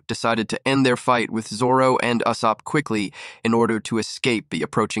Kaku decided to end their fight with Zoro and Usopp quickly in order to escape the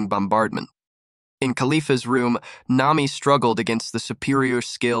approaching bombardment. In Kalifa's room, Nami struggled against the superior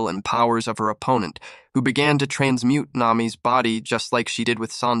skill and powers of her opponent, who began to transmute Nami's body just like she did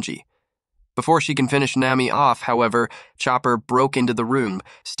with Sanji. Before she can finish Nami off, however, Chopper broke into the room,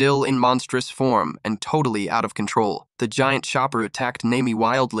 still in monstrous form and totally out of control. The giant Chopper attacked Nami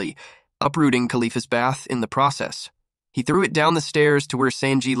wildly, uprooting Kalifa's bath in the process. He threw it down the stairs to where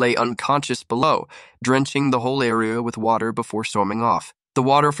Sanji lay unconscious below, drenching the whole area with water before storming off. The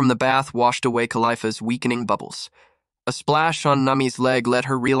water from the bath washed away Kalifa's weakening bubbles. A splash on Nami's leg let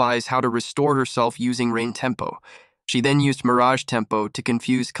her realize how to restore herself using rain tempo. She then used Mirage Tempo to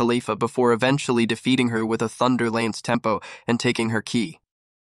confuse Kalifa before eventually defeating her with a Thunder Lance Tempo and taking her key.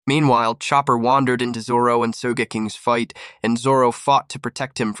 Meanwhile, Chopper wandered into Zoro and Sogeking's fight, and Zoro fought to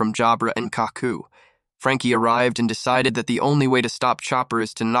protect him from Jabra and Kaku. Franky arrived and decided that the only way to stop Chopper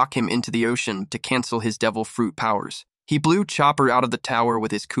is to knock him into the ocean to cancel his devil fruit powers. He blew Chopper out of the tower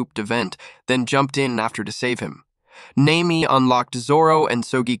with his coup de vent, then jumped in after to save him. Nami unlocked Zoro and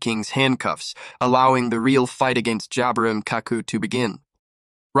Sogeking's handcuffs, allowing the real fight against Jabra and Kaku to begin.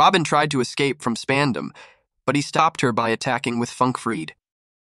 Robin tried to escape from Spandam, but he stopped her by attacking with Funkfried.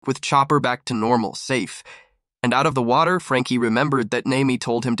 With Chopper back to normal, safe, and out of the water, Franky remembered that Nami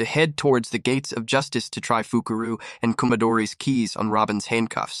told him to head towards the gates of justice to try Fukuro and Kumadori's keys on Robin's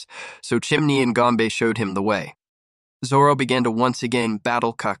handcuffs, so Chimney and Gombe showed him the way. Zoro began to once again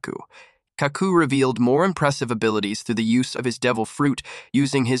battle Kaku. Kaku revealed more impressive abilities through the use of his devil fruit,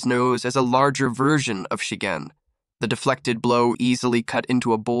 using his nose as a larger version of Shigen. The deflected blow easily cut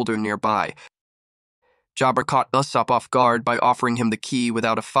into a boulder nearby. Jabra caught Usopp off guard by offering him the key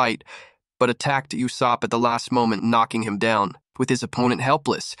without a fight, but attacked Usopp at the last moment, knocking him down. With his opponent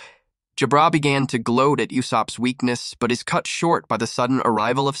helpless, Jabra began to gloat at Usopp's weakness, but is cut short by the sudden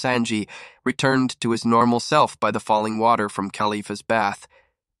arrival of Sanji, returned to his normal self by the falling water from Kalifa's bath.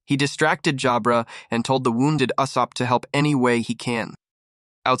 He distracted Jabra and told the wounded Usopp to help any way he can.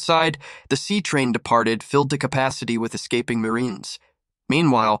 Outside, the sea train departed, filled to capacity with escaping Marines.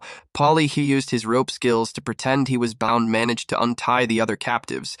 Meanwhile, Polly, who used his rope skills to pretend he was bound, managed to untie the other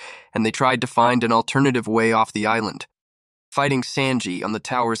captives, and they tried to find an alternative way off the island. Fighting Sanji on the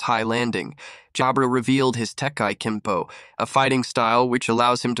tower's high landing, Jabra revealed his Tekkai Kimpo, a fighting style which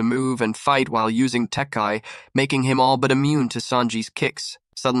allows him to move and fight while using Tekkai, making him all but immune to Sanji's kicks.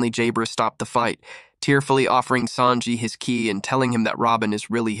 Suddenly, Jabra stopped the fight, tearfully offering Sanji his key and telling him that Robin is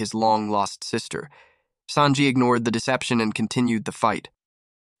really his long-lost sister. Sanji ignored the deception and continued the fight.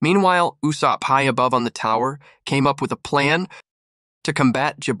 Meanwhile, Usopp, high above on the tower, came up with a plan to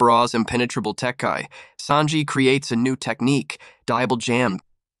combat Jabra's impenetrable Tekkai. Sanji creates a new technique, Diable Jam,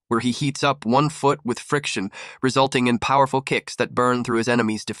 where he heats up one foot with friction, resulting in powerful kicks that burn through his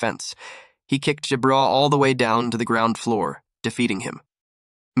enemy's defense. He kicked Jabra all the way down to the ground floor, defeating him.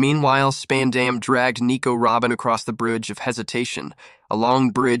 Meanwhile, Spandam dragged Nico Robin across the Bridge of Hesitation, a long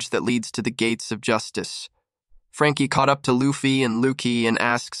bridge that leads to the Gates of Justice. Franky caught up to Luffy and Lucci and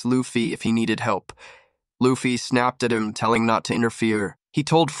asks Luffy if he needed help. Luffy snapped at him, telling not to interfere. He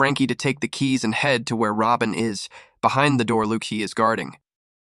told Franky to take the keys and head to where Robin is, behind the door Lucci is guarding.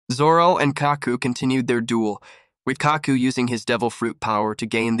 Zoro and Kaku continued their duel, with Kaku using his devil fruit power to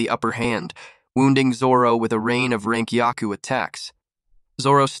gain the upper hand, wounding Zoro with a rain of Rankyaku attacks.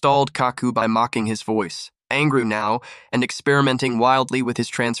 Zoro stalled Kaku by mocking his voice. Angry now, and experimenting wildly with his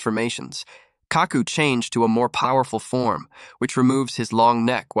transformations, Kaku changed to a more powerful form, which removes his long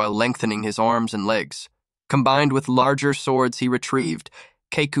neck while lengthening his arms and legs. Combined with larger swords he retrieved,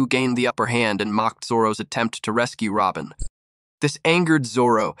 Kaku gained the upper hand and mocked Zoro's attempt to rescue Robin. This angered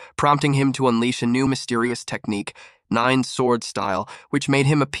Zoro, prompting him to unleash a new mysterious technique, 9 sword style, which made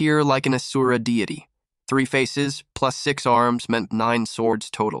him appear like an Asura deity. 3 faces plus 6 arms meant 9 swords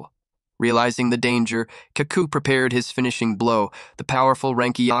total. Realizing the danger, Kaku prepared his finishing blow, the powerful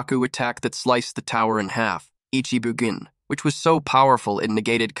Rankyaku attack that sliced the tower in half, Ichibugin, which was so powerful it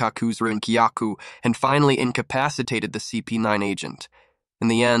negated Kaku's Rankyaku and finally incapacitated the CP9 agent. In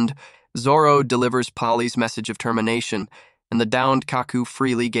the end, Zoro delivers Polly's message of termination, and the downed Kaku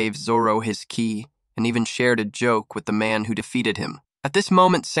freely gave Zoro his key and even shared a joke with the man who defeated him. At this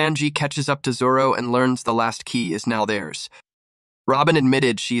moment, Sanji catches up to Zoro and learns the last key is now theirs. Robin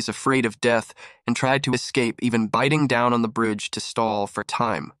admitted she is afraid of death and tried to escape, even biting down on the bridge to stall for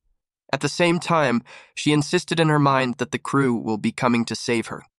time. At the same time, she insisted in her mind that the crew will be coming to save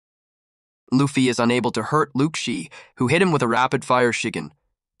her. Luffy is unable to hurt Lucci, who hit him with a rapid-fire Shigen.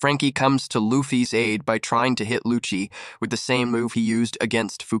 Franky comes to Luffy's aid by trying to hit Lucci with the same move he used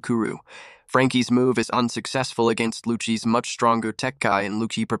against Fukuro. Franky's move is unsuccessful against Lucci's much stronger Tekkai, and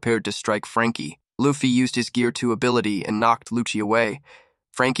Lucci prepared to strike Franky. Luffy used his Gear 2 ability and knocked Lucci away.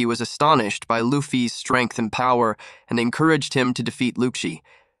 Franky was astonished by Luffy's strength and power and encouraged him to defeat Lucci.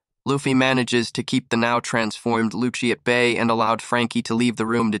 Luffy manages to keep the now transformed Lucci at bay and allowed Franky to leave the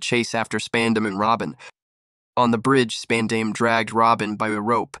room to chase after Spandam and Robin. On the bridge, Spandam dragged Robin by a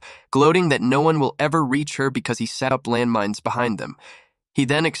rope, gloating that no one will ever reach her because he set up landmines behind them. He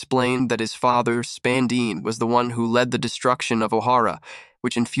then explained that his father, Spandam, was the one who led the destruction of Ohara,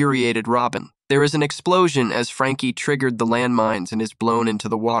 which infuriated Robin. There is an explosion as Franky triggered the landmines and is blown into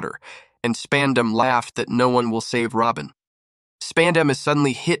the water, and Spandam laughed that no one will save Robin. Spandam is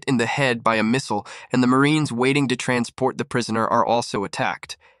suddenly hit in the head by a missile, and the Marines waiting to transport the prisoner are also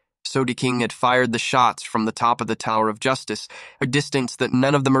attacked. Sogeking had fired the shots from the top of the Tower of Justice, a distance that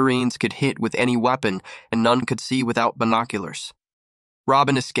none of the Marines could hit with any weapon and none could see without binoculars.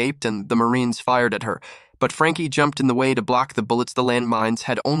 Robin escaped and the Marines fired at her, but Franky jumped in the way to block the bullets. The landmines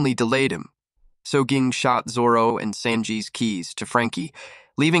had only delayed him. Sogeking shot Zoro and Sanji's keys to Franky,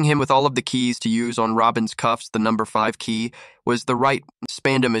 leaving him with all of the keys to use on Robin's cuffs. The number 5 key was the right.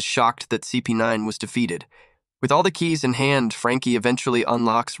 Spandam is shocked that CP9 was defeated. With all the keys in hand, Franky eventually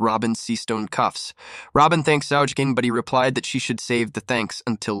unlocks Robin's sea-stone cuffs. Robin thanks Sogeking, but he replied that she should save the thanks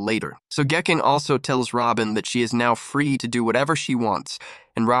until later. Sogeking also tells Robin that she is now free to do whatever she wants,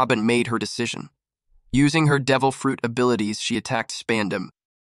 and Robin made her decision. Using her devil fruit abilities, she attacked Spandam.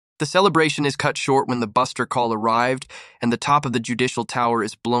 The celebration is cut short when the Buster Call arrived, and the top of the Judicial Tower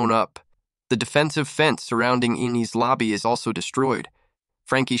is blown up. The defensive fence surrounding Enies Lobby is also destroyed.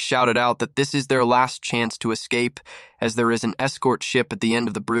 Franky shouted out that this is their last chance to escape, as there is an escort ship at the end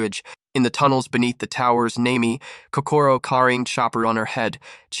of the bridge. In the tunnels beneath the towers, Nami, Fukuro carrying Chopper on her head,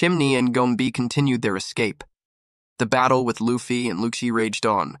 Chimney and Gombi continued their escape. The battle with Luffy and Lucci raged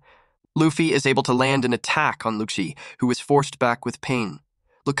on. Luffy is able to land an attack on Lucci, who is forced back with pain.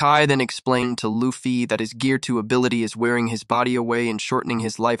 Lucci then explained to Luffy that his Gear 2 ability is wearing his body away and shortening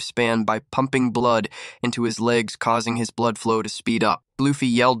his lifespan by pumping blood into his legs, causing his blood flow to speed up. Luffy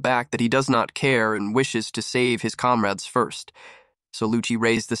yelled back that he does not care and wishes to save his comrades first. So Lucci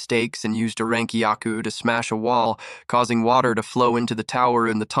raised the stakes and used a Rankiyaku to smash a wall, causing water to flow into the tower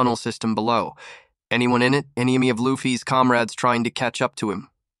and the tunnel system below. Anyone in it, any of Luffy's comrades trying to catch up to him,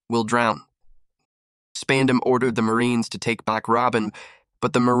 will drown. Spandam ordered the Marines to take back Robin,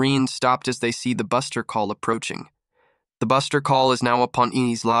 but the Marines stopped as they see the Buster Call approaching. The Buster Call is now upon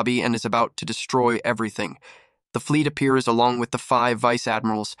Enies Lobby and is about to destroy everything. The fleet appears along with the 5 Vice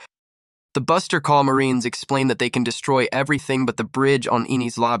Admirals. The Buster Call Marines explain that they can destroy everything but the bridge on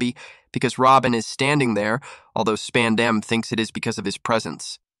Enies Lobby because Robin is standing there, although Spandam thinks it is because of his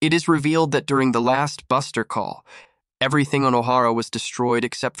presence. It is revealed that during the last Buster Call, everything on Ohara was destroyed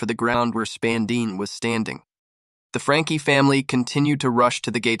except for the ground where Spandam was standing. The Franky family continued to rush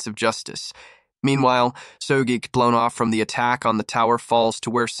to the gates of justice. Meanwhile, Sogeking, blown off from the attack on the tower, falls to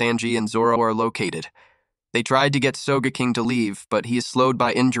where Sanji and Zoro are located. They tried to get Sogeking to leave, but he is slowed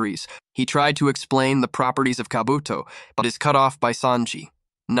by injuries. He tried to explain the properties of Kabuto, but is cut off by Sanji.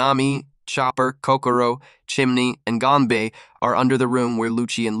 Nami, Chopper, Kokoro, Chimney, and Ganbei are under the room where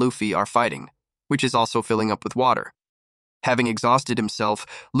Lucci and Luffy are fighting, which is also filling up with water. Having exhausted himself,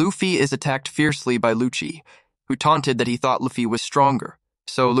 Luffy is attacked fiercely by Lucci, who taunted that he thought Luffy was stronger.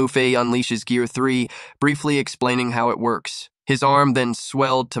 So Luffy unleashes Gear 3, briefly explaining how it works. His arm then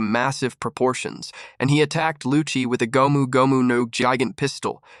swelled to massive proportions, and he attacked Lucci with a Gomu Gomu no gigant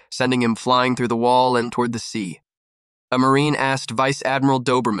pistol, sending him flying through the wall and toward the sea. A Marine asked Vice Admiral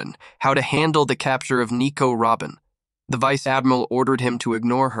Doberman how to handle the capture of Nico Robin. The Vice Admiral ordered him to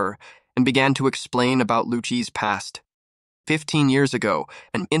ignore her and began to explain about Lucci's past. 15 years ago,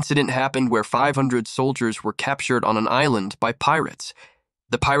 an incident happened where 500 soldiers were captured on an island by pirates.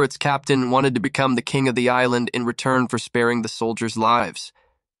 The pirates' captain wanted to become the king of the island in return for sparing the soldiers' lives.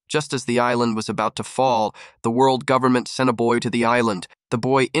 Just as the island was about to fall, the world government sent a boy to the island. The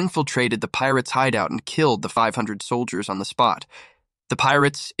boy infiltrated the pirates' hideout and killed the 500 soldiers on the spot. The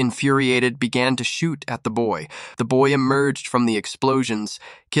pirates, infuriated, began to shoot at the boy. The boy emerged from the explosions,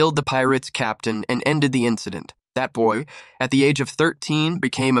 killed the pirates' captain, and ended the incident. That boy, at the age of 13,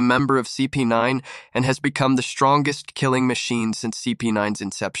 became a member of CP9 and has become the strongest killing machine since CP9's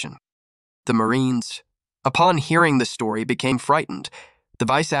inception. The Marines, upon hearing the story, became frightened. The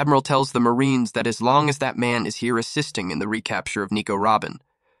Vice Admiral tells the Marines that as long as that man is here assisting in the recapture of Nico Robin,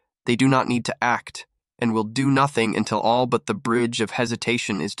 they do not need to act and will do nothing until all but the Bridge of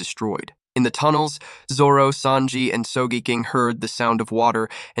Hesitation is destroyed. In the tunnels, Zoro, Sanji, and Sogeking heard the sound of water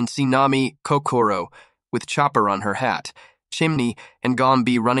and see Nami Kokoro, with chopper on her hat, Chimney, and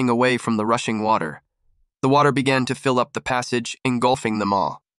Gombi running away from the rushing water. The water began to fill up the passage, engulfing them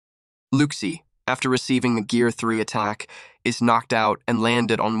all. Lucci, after receiving a Gear 3 attack, is knocked out and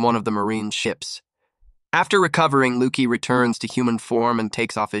landed on one of the marine ships. After recovering, Lucci returns to human form and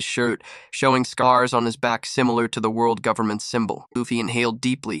takes off his shirt, showing scars on his back similar to the World Government symbol. Luffy inhaled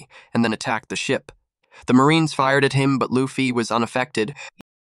deeply and then attacked the ship. The Marines fired at him, but Luffy was unaffected.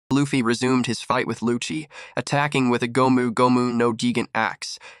 Luffy resumed his fight with Lucci, attacking with a Gomu Gomu no Gigant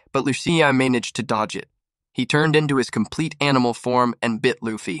axe, but Lucci managed to dodge it. He turned into his complete animal form and bit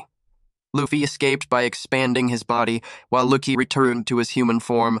Luffy. Luffy escaped by expanding his body, while Lucci returned to his human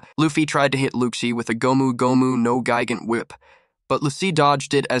form. Luffy tried to hit Lucci with a Gomu Gomu no Gigant whip, but Lucci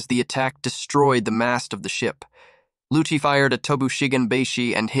dodged it as the attack destroyed the mast of the ship. Lucci fired a Tobushigen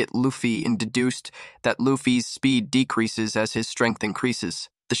Beishi and hit Luffy and deduced that Luffy's speed decreases as his strength increases.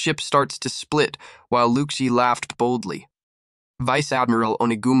 The ship starts to split, while Lucci laughed boldly. Vice Admiral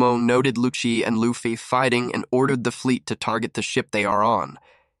Onigumo noted Lucci and Luffy fighting and ordered the fleet to target the ship they are on.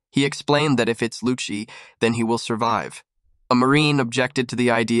 He explained that if it's Lucci, then he will survive. A Marine objected to the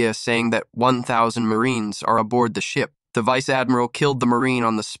idea, saying that 1,000 Marines are aboard the ship. The Vice Admiral killed the Marine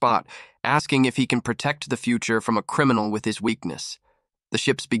on the spot, asking if he can protect the future from a criminal with his weakness. The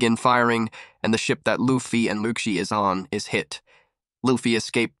ships begin firing, and the ship that Luffy and Lucci is on is hit. Luffy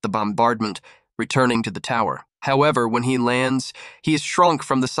escaped the bombardment, returning to the tower. However, when he lands, he is shrunk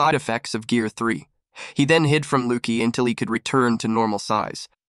from the side effects of Gear 3. He then hid from Lucci until he could return to normal size.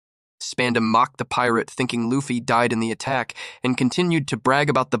 Spandam mocked the pirate, thinking Luffy died in the attack, and continued to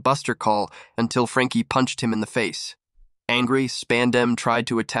brag about the Buster Call until Franky punched him in the face. Angry, Spandam tried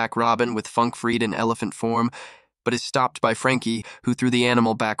to attack Robin with Funkfried in elephant form, but is stopped by Franky, who threw the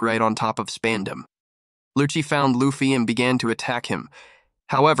animal back right on top of Spandam. Lucci found Luffy and began to attack him.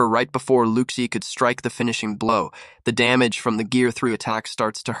 However, right before Lucci could strike the finishing blow, the damage from the Gear 3 attack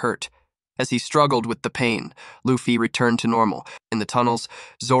starts to hurt. As he struggled with the pain, Luffy returned to normal. In the tunnels,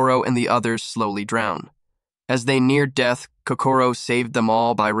 Zoro and the others slowly drown. As they neared death, Kokoro saved them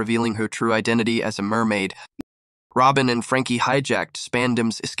all by revealing her true identity as a mermaid. Robin and Franky hijacked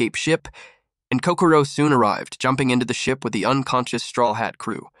Spandam's escape ship, and Kokoro soon arrived, jumping into the ship with the unconscious Straw Hat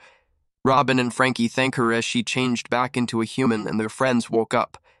crew. Robin and Franky thank her as she changed back into a human and their friends woke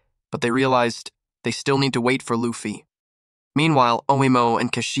up, but they realized they still need to wait for Luffy. Meanwhile, Oimo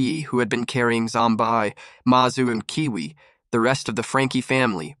and Kashi, who had been carrying Zambai, Mazu, and Kiwi, the rest of the Franky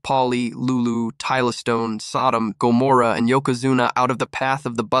family, Polly, Lulu, Tylestone, Sodom, Gomorrah, and Yokozuna out of the path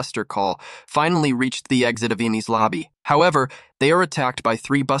of the Buster Call, finally reached the exit of Enies Lobby. However, they are attacked by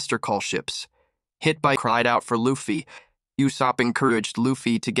 3 Buster Call ships. Hit by cried out for Luffy. Usopp encouraged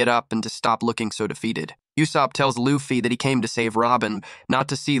Luffy to get up and to stop looking so defeated. Usopp tells Luffy that he came to save Robin, not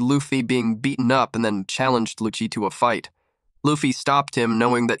to see Luffy being beaten up, and then challenged Lucci to a fight. Luffy stopped him,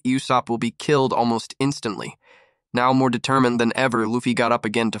 knowing that Usopp will be killed almost instantly. Now more determined than ever, Luffy got up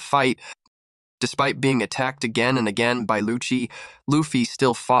again to fight. Despite being attacked again and again by Lucci, Luffy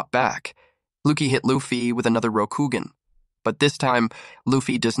still fought back. Lucci hit Luffy with another Rokugan. But this time,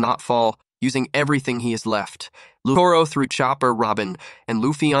 Luffy does not fall, using everything he has left. Fukuro threw Chopper, Robin, and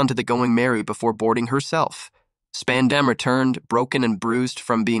Luffy onto the Going Merry before boarding herself. Spandam returned, broken and bruised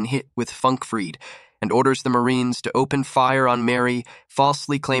from being hit with Funkfried, and orders the Marines to open fire on Mary,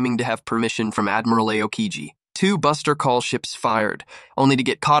 falsely claiming to have permission from Admiral Aokiji. 2 Buster Call ships fired, only to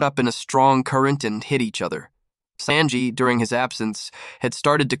get caught up in a strong current and hit each other. Sanji, during his absence, had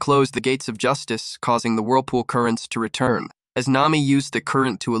started to close the gates of justice, causing the whirlpool currents to return. As Nami used the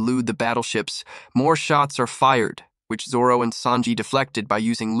current to elude the battleships, more shots are fired, which Zoro and Sanji deflected by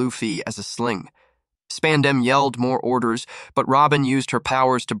using Luffy as a sling. Spandam yelled more orders, but Robin used her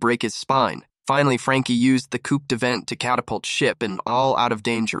powers to break his spine. Finally, Franky used the coup de vent to catapult ship and all out of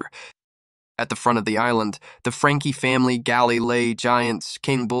danger. At the front of the island, the Franky family, Galley-La giants,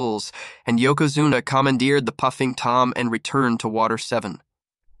 King Bulls, and Yokozuna commandeered the Puffing Tom and returned to Water 7.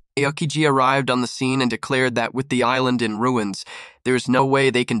 Aokiji arrived on the scene and declared that with the island in ruins, there is no way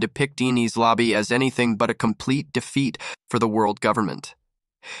they can depict Enies Lobby as anything but a complete defeat for the world government.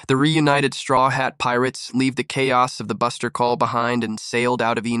 The reunited Straw Hat pirates leave the chaos of the Buster Call behind and sailed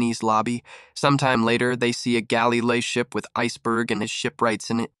out of Enies Lobby. Sometime later, they see a Galley-La ship with Iceburg and his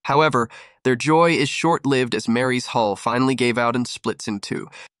shipwrights in it. However, their joy is short-lived as Mary's hull finally gave out and splits in 2.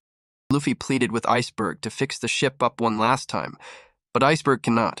 Luffy pleaded with Iceburg to fix the ship up one last time, but Iceburg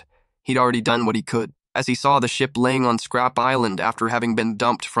cannot. He'd already done what he could. As he saw the ship laying on Scrap Island after having been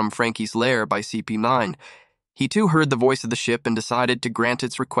dumped from Franky's lair by CP9, He too heard the voice of the ship and decided to grant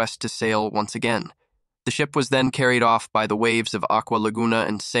its request to sail once again. The ship was then carried off by the waves of Aqua Laguna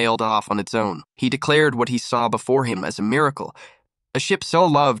and sailed off on its own. He declared what he saw before him as a miracle, a ship so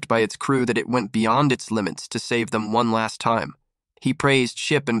loved by its crew that it went beyond its limits to save them one last time. He praised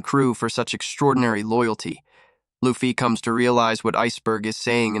ship and crew for such extraordinary loyalty. Luffy comes to realize what Iceburg is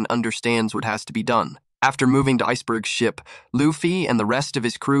saying and understands what has to be done. After moving to Iceburg's ship, Luffy and the rest of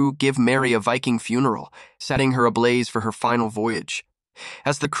his crew give Mary a Viking funeral, setting her ablaze for her final voyage.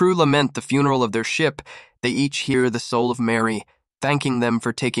 As the crew lament the funeral of their ship, they each hear the soul of Mary, thanking them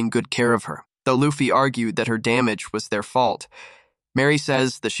for taking good care of her. Though Luffy argued that her damage was their fault, Mary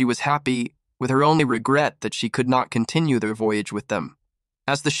says that she was happy, with her only regret that she could not continue their voyage with them.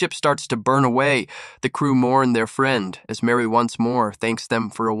 As the ship starts to burn away, the crew mourn their friend, as Mary once more thanks them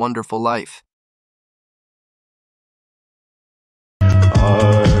for a wonderful life.